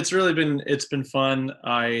 it's really been fun.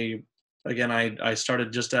 I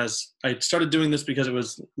started I started doing this because it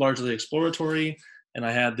was largely exploratory, and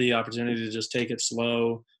I had the opportunity to just take it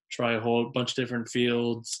slow, try a whole bunch of different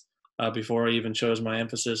fields before I even chose my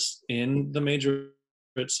emphasis in the major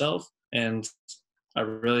itself. And I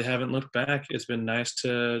really haven't looked back. It's been nice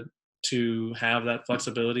to have that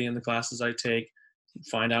flexibility in the classes I take,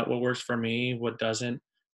 find out what works for me, what doesn't,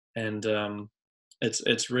 and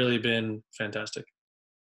it's really been fantastic.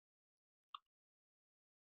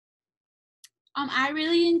 I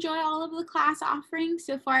really enjoy all of the class offerings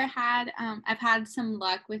so far. I've had some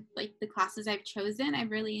luck with like the classes I've chosen. I've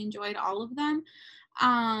really enjoyed all of them.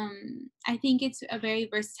 I think it's a very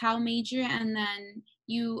versatile major, and then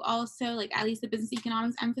you also, like, at least the business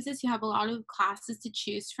economics emphasis, you have a lot of classes to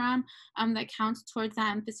choose from that counts towards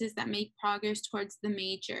that emphasis, that make progress towards the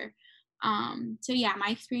major. So yeah, my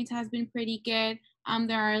experience has been pretty good.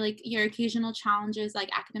 There are like your occasional challenges, like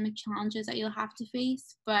academic challenges that you'll have to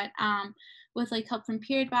face, but with like help from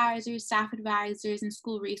peer advisors, staff advisors, and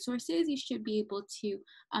school resources, you should be able to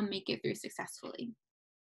make it through successfully.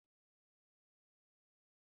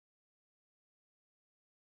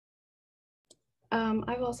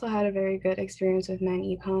 I've also had a very good experience with Man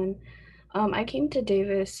Econ. I came to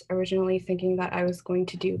Davis originally thinking that I was going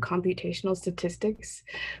to do computational statistics,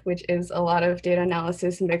 which is a lot of data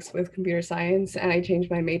analysis mixed with computer science. And I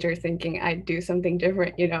changed my major thinking I'd do something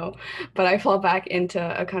different, but I fall back into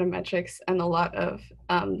econometrics and a lot of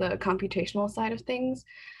the computational side of things.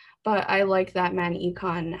 But I like that Man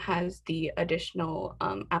Econ has the additional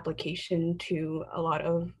application to a lot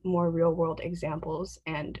of more real world examples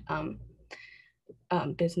and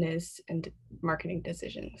business and marketing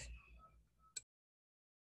decisions.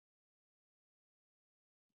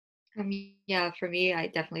 Yeah, for me, I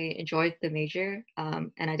definitely enjoyed the major,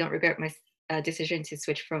 and I don't regret my decision to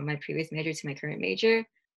switch from my previous major to my current major.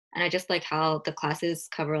 And I just like how the classes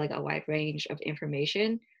cover like a wide range of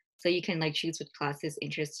information, so you can like choose which classes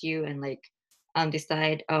interest you and like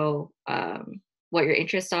decide what your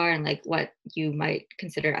interests are and like what you might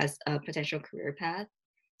consider as a potential career path.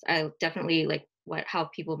 So I definitely like what how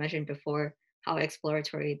people mentioned before how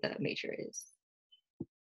exploratory the major is.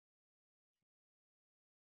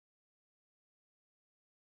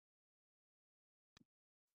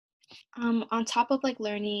 On top of like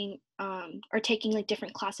learning or taking like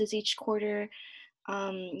different classes each quarter,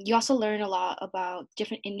 you also learn a lot about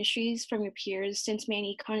different industries from your peers. Since man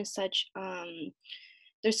econ is such,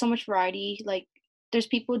 there's so much variety. Like there's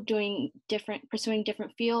people doing different, pursuing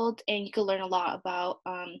different fields, and you can learn a lot about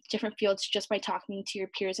different fields just by talking to your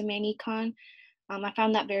peers in man econ. I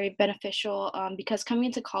found that very beneficial because coming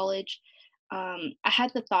into college, I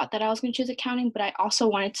had the thought that I was going to choose accounting, but I also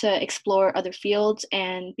wanted to explore other fields.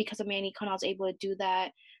 And because of man econ, I was able to do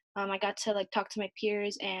that. I got to like talk to my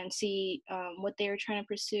peers and see what they were trying to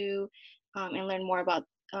pursue and learn more about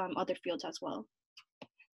other fields as well.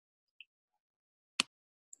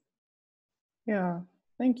 Yeah,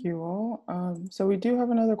 thank you all. So we do have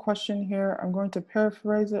another question here. I'm going to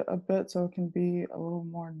paraphrase it a bit so it can be a little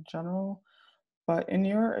more general. But in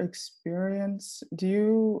your experience,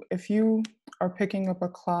 if you are picking up a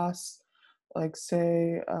class, like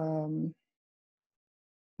say,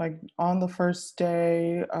 like on the first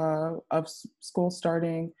day of school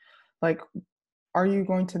starting, like, are you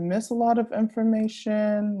going to miss a lot of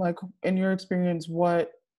information? Like in your experience,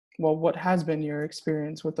 what has been your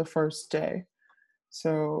experience with the first day?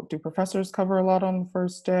 So do professors cover a lot on the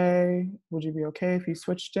first day? Would you be okay if you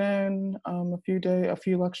switched in a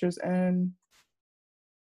few lectures in?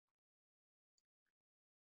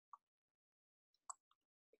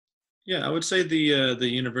 Yeah, I would say the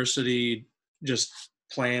university just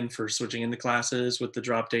planned for switching into classes with the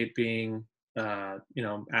drop date being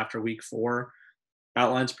after week 4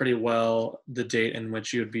 outlines pretty well the date in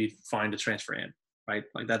which you would be fine to transfer in, right?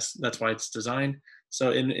 Like that's why it's designed.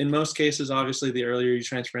 So in most cases, obviously, the earlier you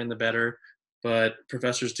transfer in, the better. But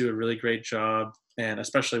professors do a really great job, and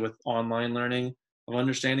especially with online learning, of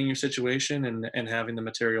understanding your situation and having the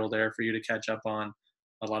material there for you to catch up on.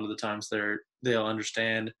 A lot of the times they'll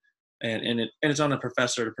understand, and it's on a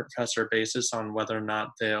professor to professor basis on whether or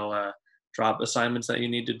not they'll drop assignments that you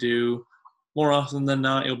need to do. More often than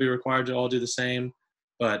not, you'll be required to all do the same,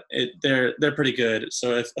 but they're pretty good.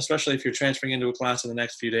 So especially if you're transferring into a class in the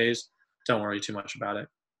next few days, don't worry too much about it.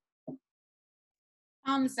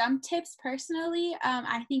 Some tips personally,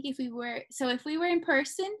 I think if we were in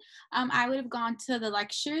person, I would have gone to the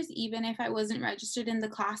lectures even if I wasn't registered in the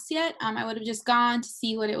class yet. I would have just gone to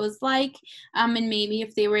see what it was like, and maybe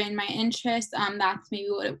if they were in my interest, that's maybe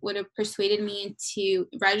what would have persuaded me into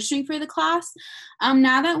registering for the class.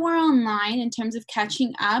 Now that we're online, in terms of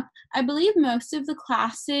catching up, I believe most of the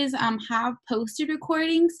classes have posted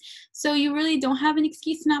recordings, so you really don't have an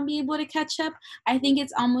excuse to not be able to catch up. I think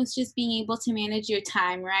it's almost just being able to manage your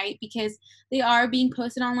time, right? Because they are being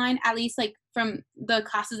posted online, at least like from the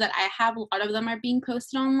classes that I have, a lot of them are being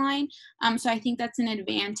posted online. So I think that's an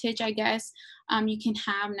advantage, I guess, you can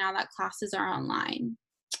have now that classes are online,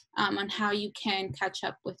 on how you can catch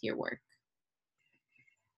up with your work.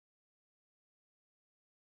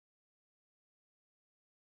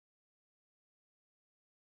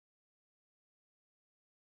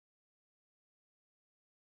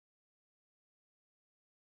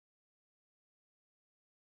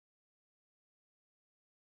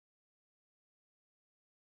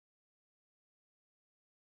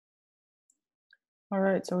 All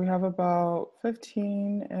right, so we have about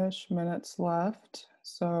 15-ish minutes left.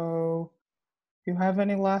 So if you have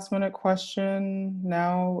any last minute question,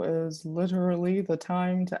 now is literally the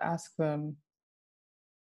time to ask them.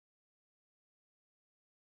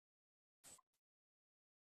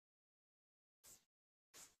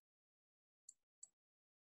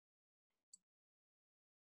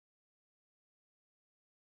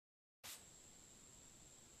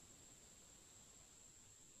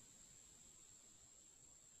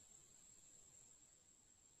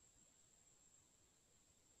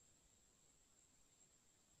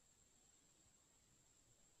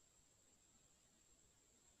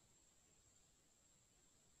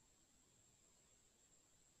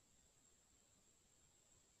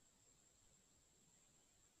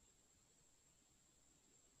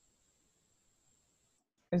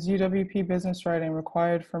 Is UWP business writing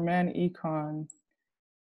required for man econ?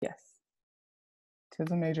 Yes, it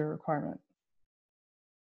is a major requirement.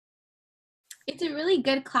 It's a really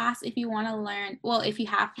good class if you want to learn, well, if you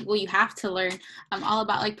have, well, you have to learn all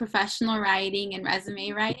about like professional writing and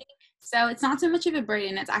resume writing. So it's not so much of a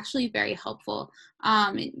burden. It's actually very helpful.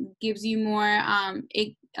 It gives you more,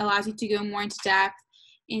 it allows you to go more into depth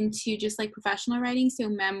into just like professional writing. So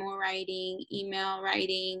memo writing, email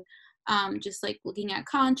writing, just like looking at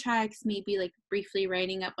contracts, maybe like briefly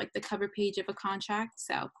writing up like the cover page of a contract.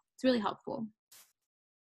 So it's really helpful.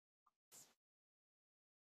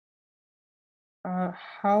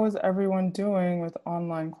 How is everyone doing with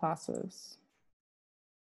online classes?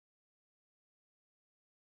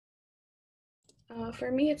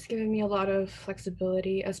 For me, it's given me a lot of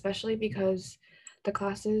flexibility, especially because the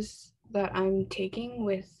classes that I'm taking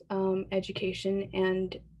with education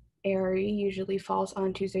and ARE usually falls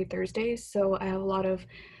on Tuesday, Thursdays. So I have a lot of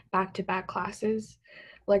back-to-back classes.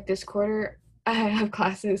 Like this quarter, I have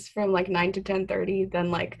classes from like 9 to 10:30,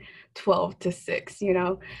 then like 12 to 6, you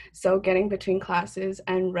know? So getting between classes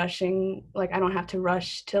and rushing, like I don't have to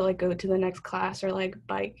rush to like go to the next class or like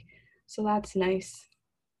bike. So that's nice.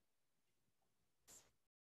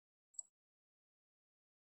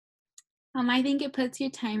 I think it puts your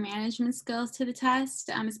time management skills to the test,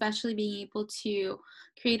 especially being able to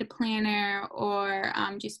create a planner or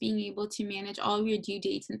just being able to manage all of your due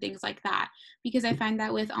dates and things like that. Because I find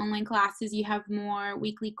that with online classes, you have more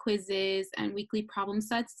weekly quizzes and weekly problem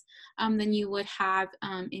sets than you would have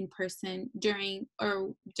in person during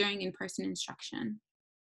in-person instruction.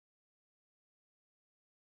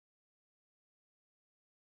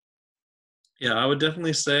 Yeah, I would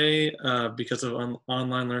definitely say because of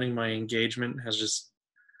online learning, my engagement has just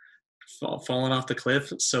fallen off the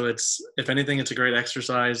cliff. So it's, if anything, it's a great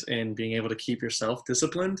exercise in being able to keep yourself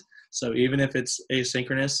disciplined. So even if it's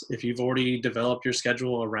asynchronous, if you've already developed your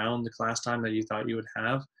schedule around the class time that you thought you would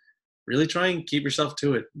have, really try and keep yourself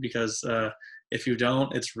to it, because if you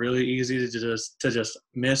don't, it's really easy to just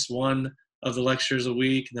miss one of the lectures a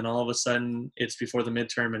week, and then all of a sudden it's before the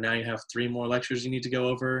midterm, and now you have 3 more lectures you need to go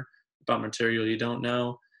over about material you don't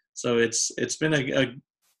know. So it's been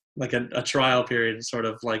a trial period, sort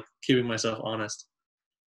of like keeping myself honest.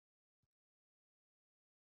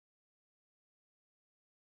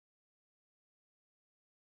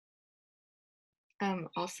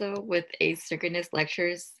 Also with asynchronous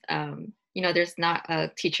lectures, there's not a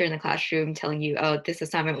teacher in the classroom telling you, oh, this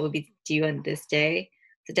assignment will be due on this day.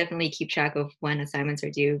 So definitely keep track of when assignments are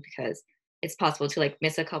due, because it's possible to like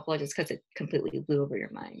miss a couple just because it completely blew over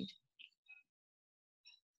your mind.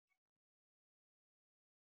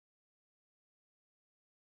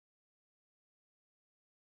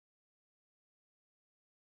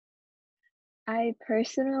 I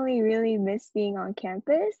personally really miss being on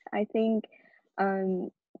campus. I think, um,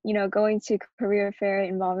 going to career fair,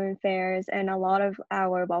 involvement fairs, and a lot of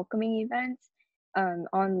our welcoming events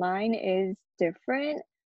online is different.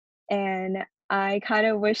 And I kind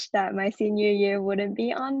of wish that my senior year wouldn't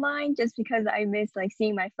be online just because I miss like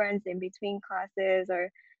seeing my friends in between classes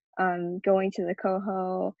or going to the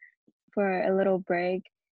coho for a little break.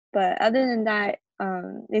 But other than that,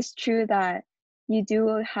 it's true that you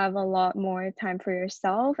do have a lot more time for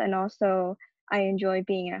yourself, and also I enjoy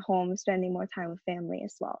being at home, spending more time with family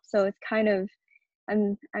as well. So it's kind of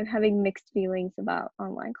I'm having mixed feelings about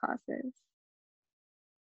online classes.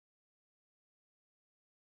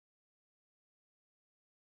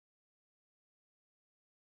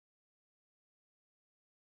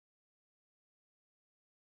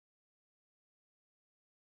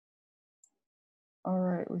 All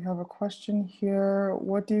right, we have a question here.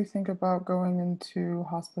 What do you think about going into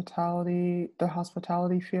the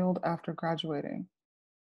hospitality field after graduating?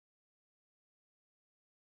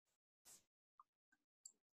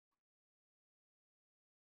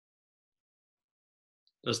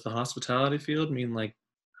 Does the hospitality field mean like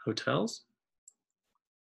hotels?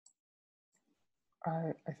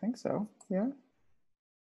 I think so. Yeah.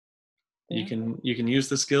 You can use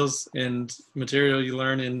the skills and material you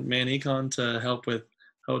learn in Man Econ to help with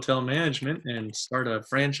hotel management and start a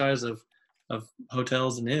franchise of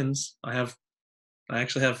hotels and inns. I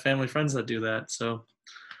actually have family friends that do that, so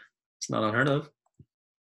it's not unheard of.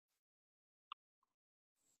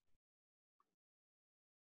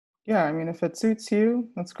 Yeah, I mean, if it suits you,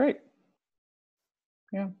 that's great.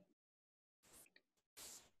 Yeah.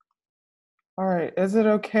 All right, is it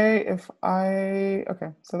okay if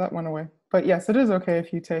okay, so that went away. But yes, it is okay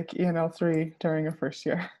if you take ENL3 during your first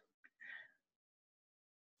year.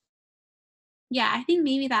 Yeah, I think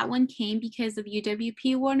maybe that one came because of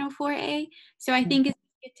UWP 104A. So I think it's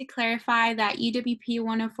To clarify that UWP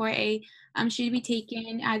 104A should be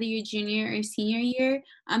taken either your junior or senior year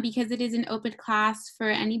because it is an open class for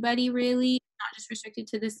anybody really, not just restricted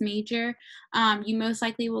to this major. You most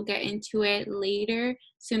likely will get into it later,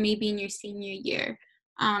 so maybe in your senior year.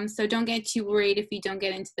 So don't get too worried if you don't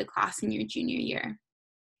get into the class in your junior year.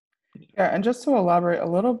 Yeah, and just to elaborate a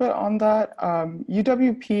little bit on that,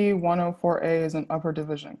 UWP 104A is an upper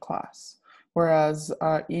division class, whereas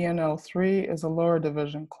ENL 3 is a lower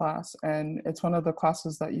division class, and it's one of the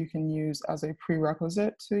classes that you can use as a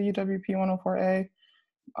prerequisite to UWP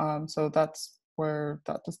 104A. So that's where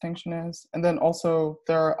that distinction is. And then also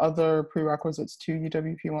there are other prerequisites to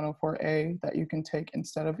UWP 104A that you can take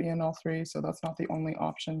instead of ENL 3, so that's not the only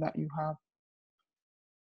option that you have.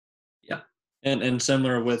 Yeah. And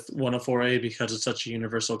similar with 104A, because it's such a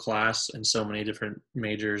universal class and so many different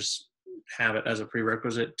majors have it as a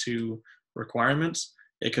prerequisite to requirements,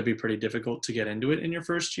 it could be pretty difficult to get into it in your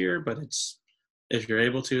first year, but if you're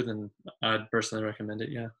able to, then I'd personally recommend it,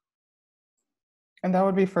 yeah. And that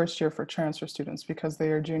would be first year for transfer students because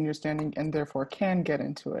they are junior standing and therefore can get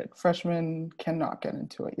into it. Freshmen cannot get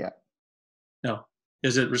into it yet. No.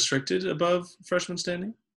 Is it restricted above freshman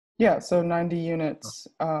standing? Yeah, so 90 units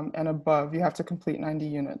and above, you have to complete 90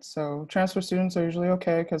 units. So transfer students are usually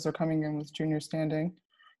okay because they're coming in with junior standing,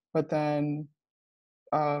 but then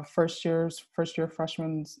first year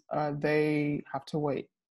freshmen, they have to wait.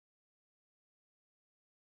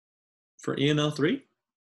 For ENL 3?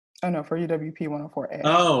 Oh no, for UWP 104A.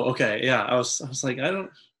 Oh, okay, yeah. I was like, I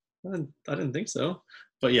didn't think so,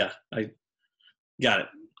 but yeah, I got it.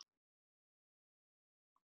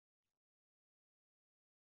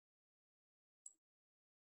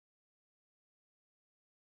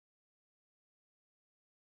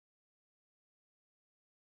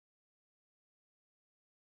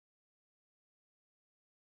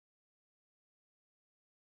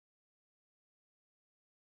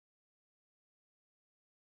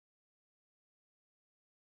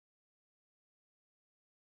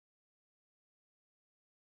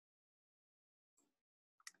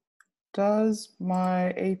 Does my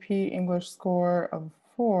AP English score of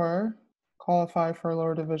 4 qualify for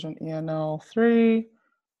lower division ENL 3?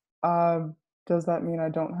 Does that mean I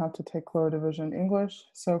don't have to take lower division English?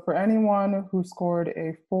 So for anyone who scored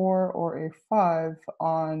a 4 or a 5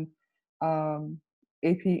 on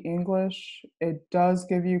AP English, it does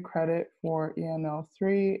give you credit for ENL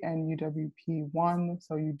 3 and UWP 1,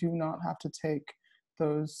 so you do not have to take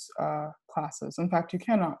those classes. In fact, you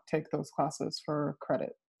cannot take those classes for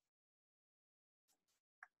credit.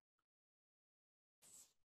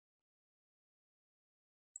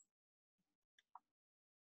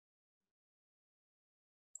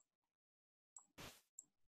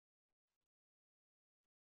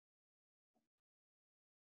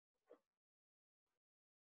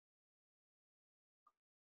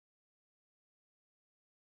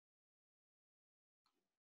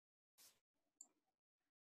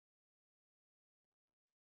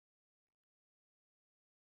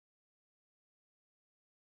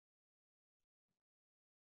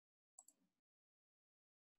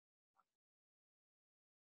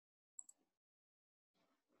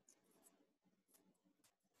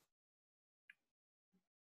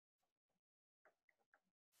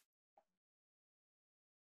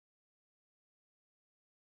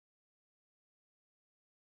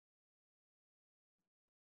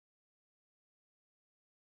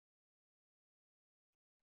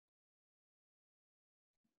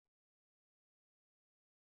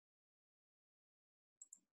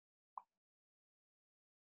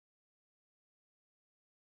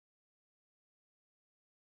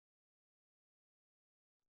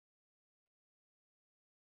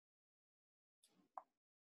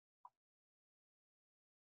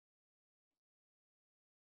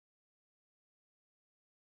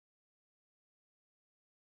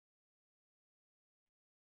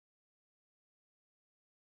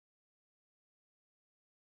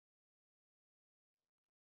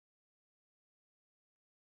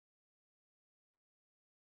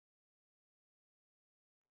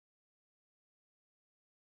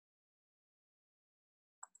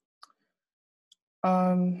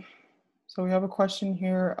 So we have a question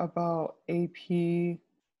here about AP 3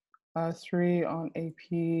 on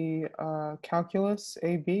AP Calculus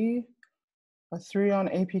AB. A 3 on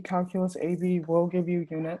AP Calculus AB will give you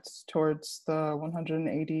units towards the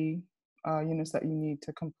 180 units that you need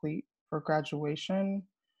to complete for graduation.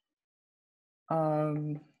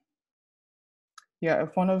 Yeah,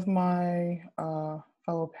 if one of my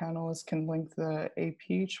fellow panelists can link the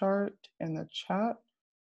AP chart in the chat,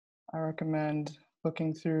 I recommend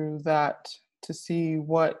looking through that to see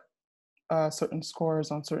what certain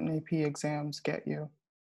scores on certain AP exams get you.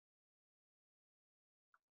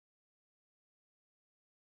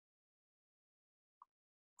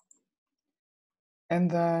 And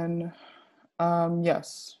then,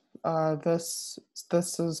 yes, this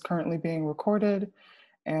is currently being recorded,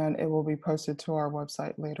 and it will be posted to our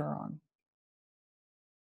website later on.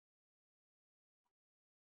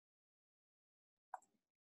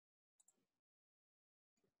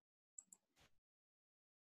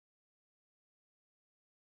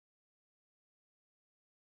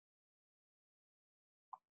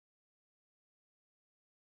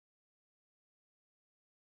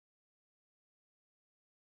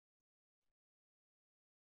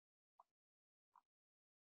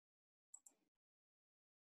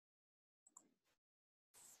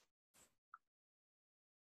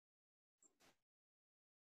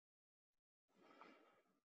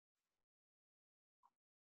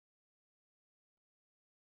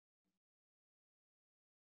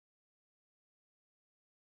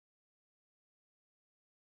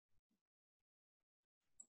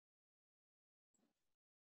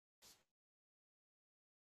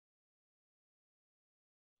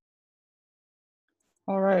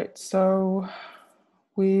 All right, so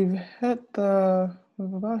we've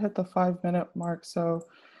about hit the 5-minute mark. So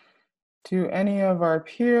do any of our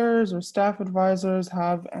peers or staff advisors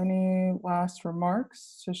have any last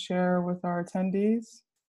remarks to share with our attendees?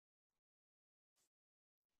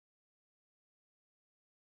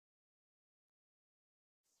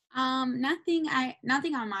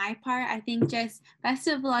 Nothing on my part. I think just best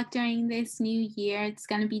of luck during this new year. It's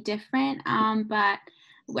gonna be different. But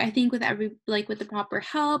I think with with the proper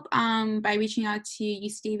help, by reaching out to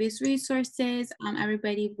UC Davis resources,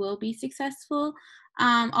 everybody will be successful.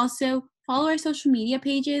 Also follow our social media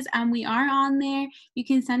pages. We are on there. You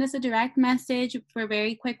can send us a direct message for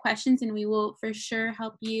very quick questions, and we will for sure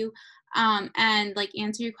help you and like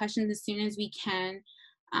answer your questions as soon as we can.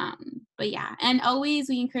 But yeah, and always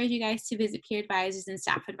we encourage you guys to visit peer advisors and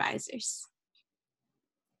staff advisors.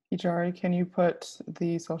 Ijari, can you put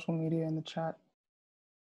the social media in the chat?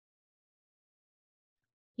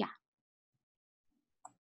 Yeah.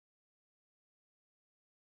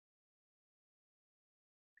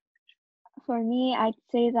 For me, I'd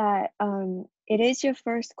say that it is your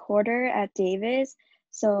first quarter at Davis.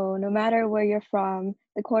 So no matter where you're from,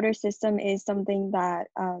 the quarter system is something that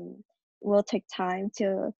will take time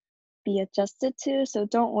to be adjusted to. So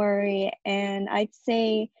don't worry. And I'd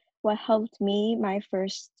say what helped me my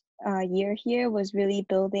first year here was really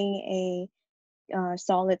building a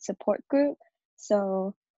solid support group.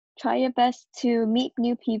 So try your best to meet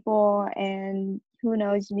new people, and who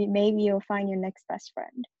knows, maybe you'll find your next best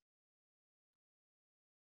friend.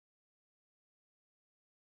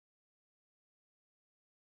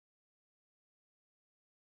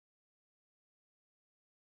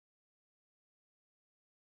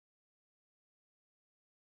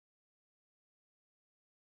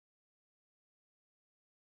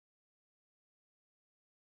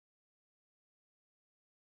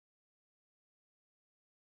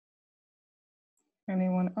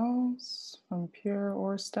 Anyone else from peer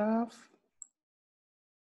or staff?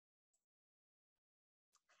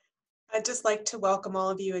 I'd just like to welcome all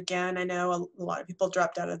of you again. I know a lot of people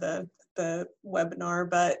dropped out of the webinar,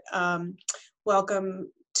 but welcome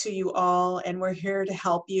to you all, and we're here to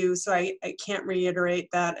help you. So I can't reiterate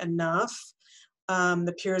that enough.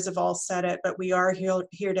 The peers have all said it, but we are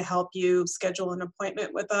here to help you schedule an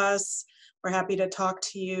appointment with us. We're happy to talk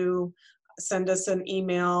to you. Send us an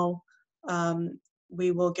email.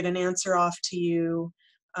 We will get an answer off to you.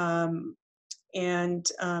 And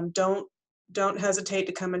don't hesitate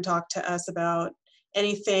to come and talk to us about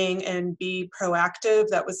anything, and be proactive.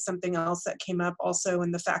 That was something else that came up also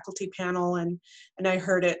in the faculty panel, and I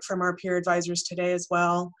heard it from our peer advisors today as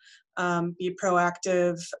well. Be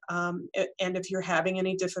proactive, and if you're having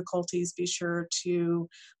any difficulties, be sure to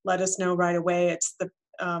let us know right away. It's the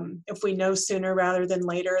if we know sooner rather than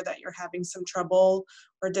later that you're having some trouble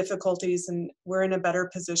or difficulties, and we're in a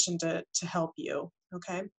better position to help you,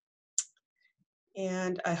 okay?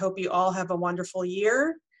 And I hope you all have a wonderful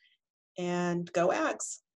year, and go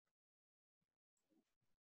Ags.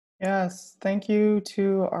 Yes, thank you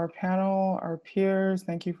to our panel, our peers.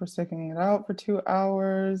 Thank you for sticking it out for 2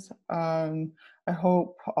 hours. I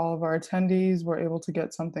hope all of our attendees were able to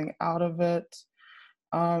get something out of it.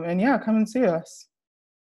 And yeah, come and see us.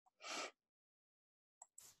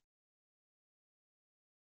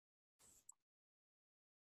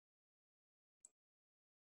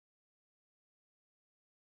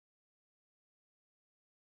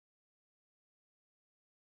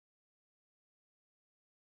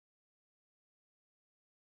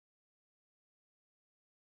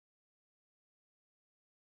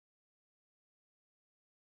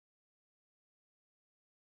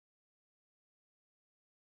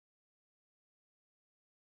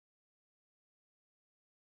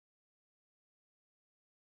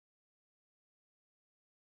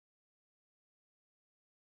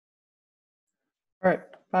 All right.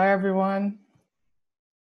 Bye, everyone.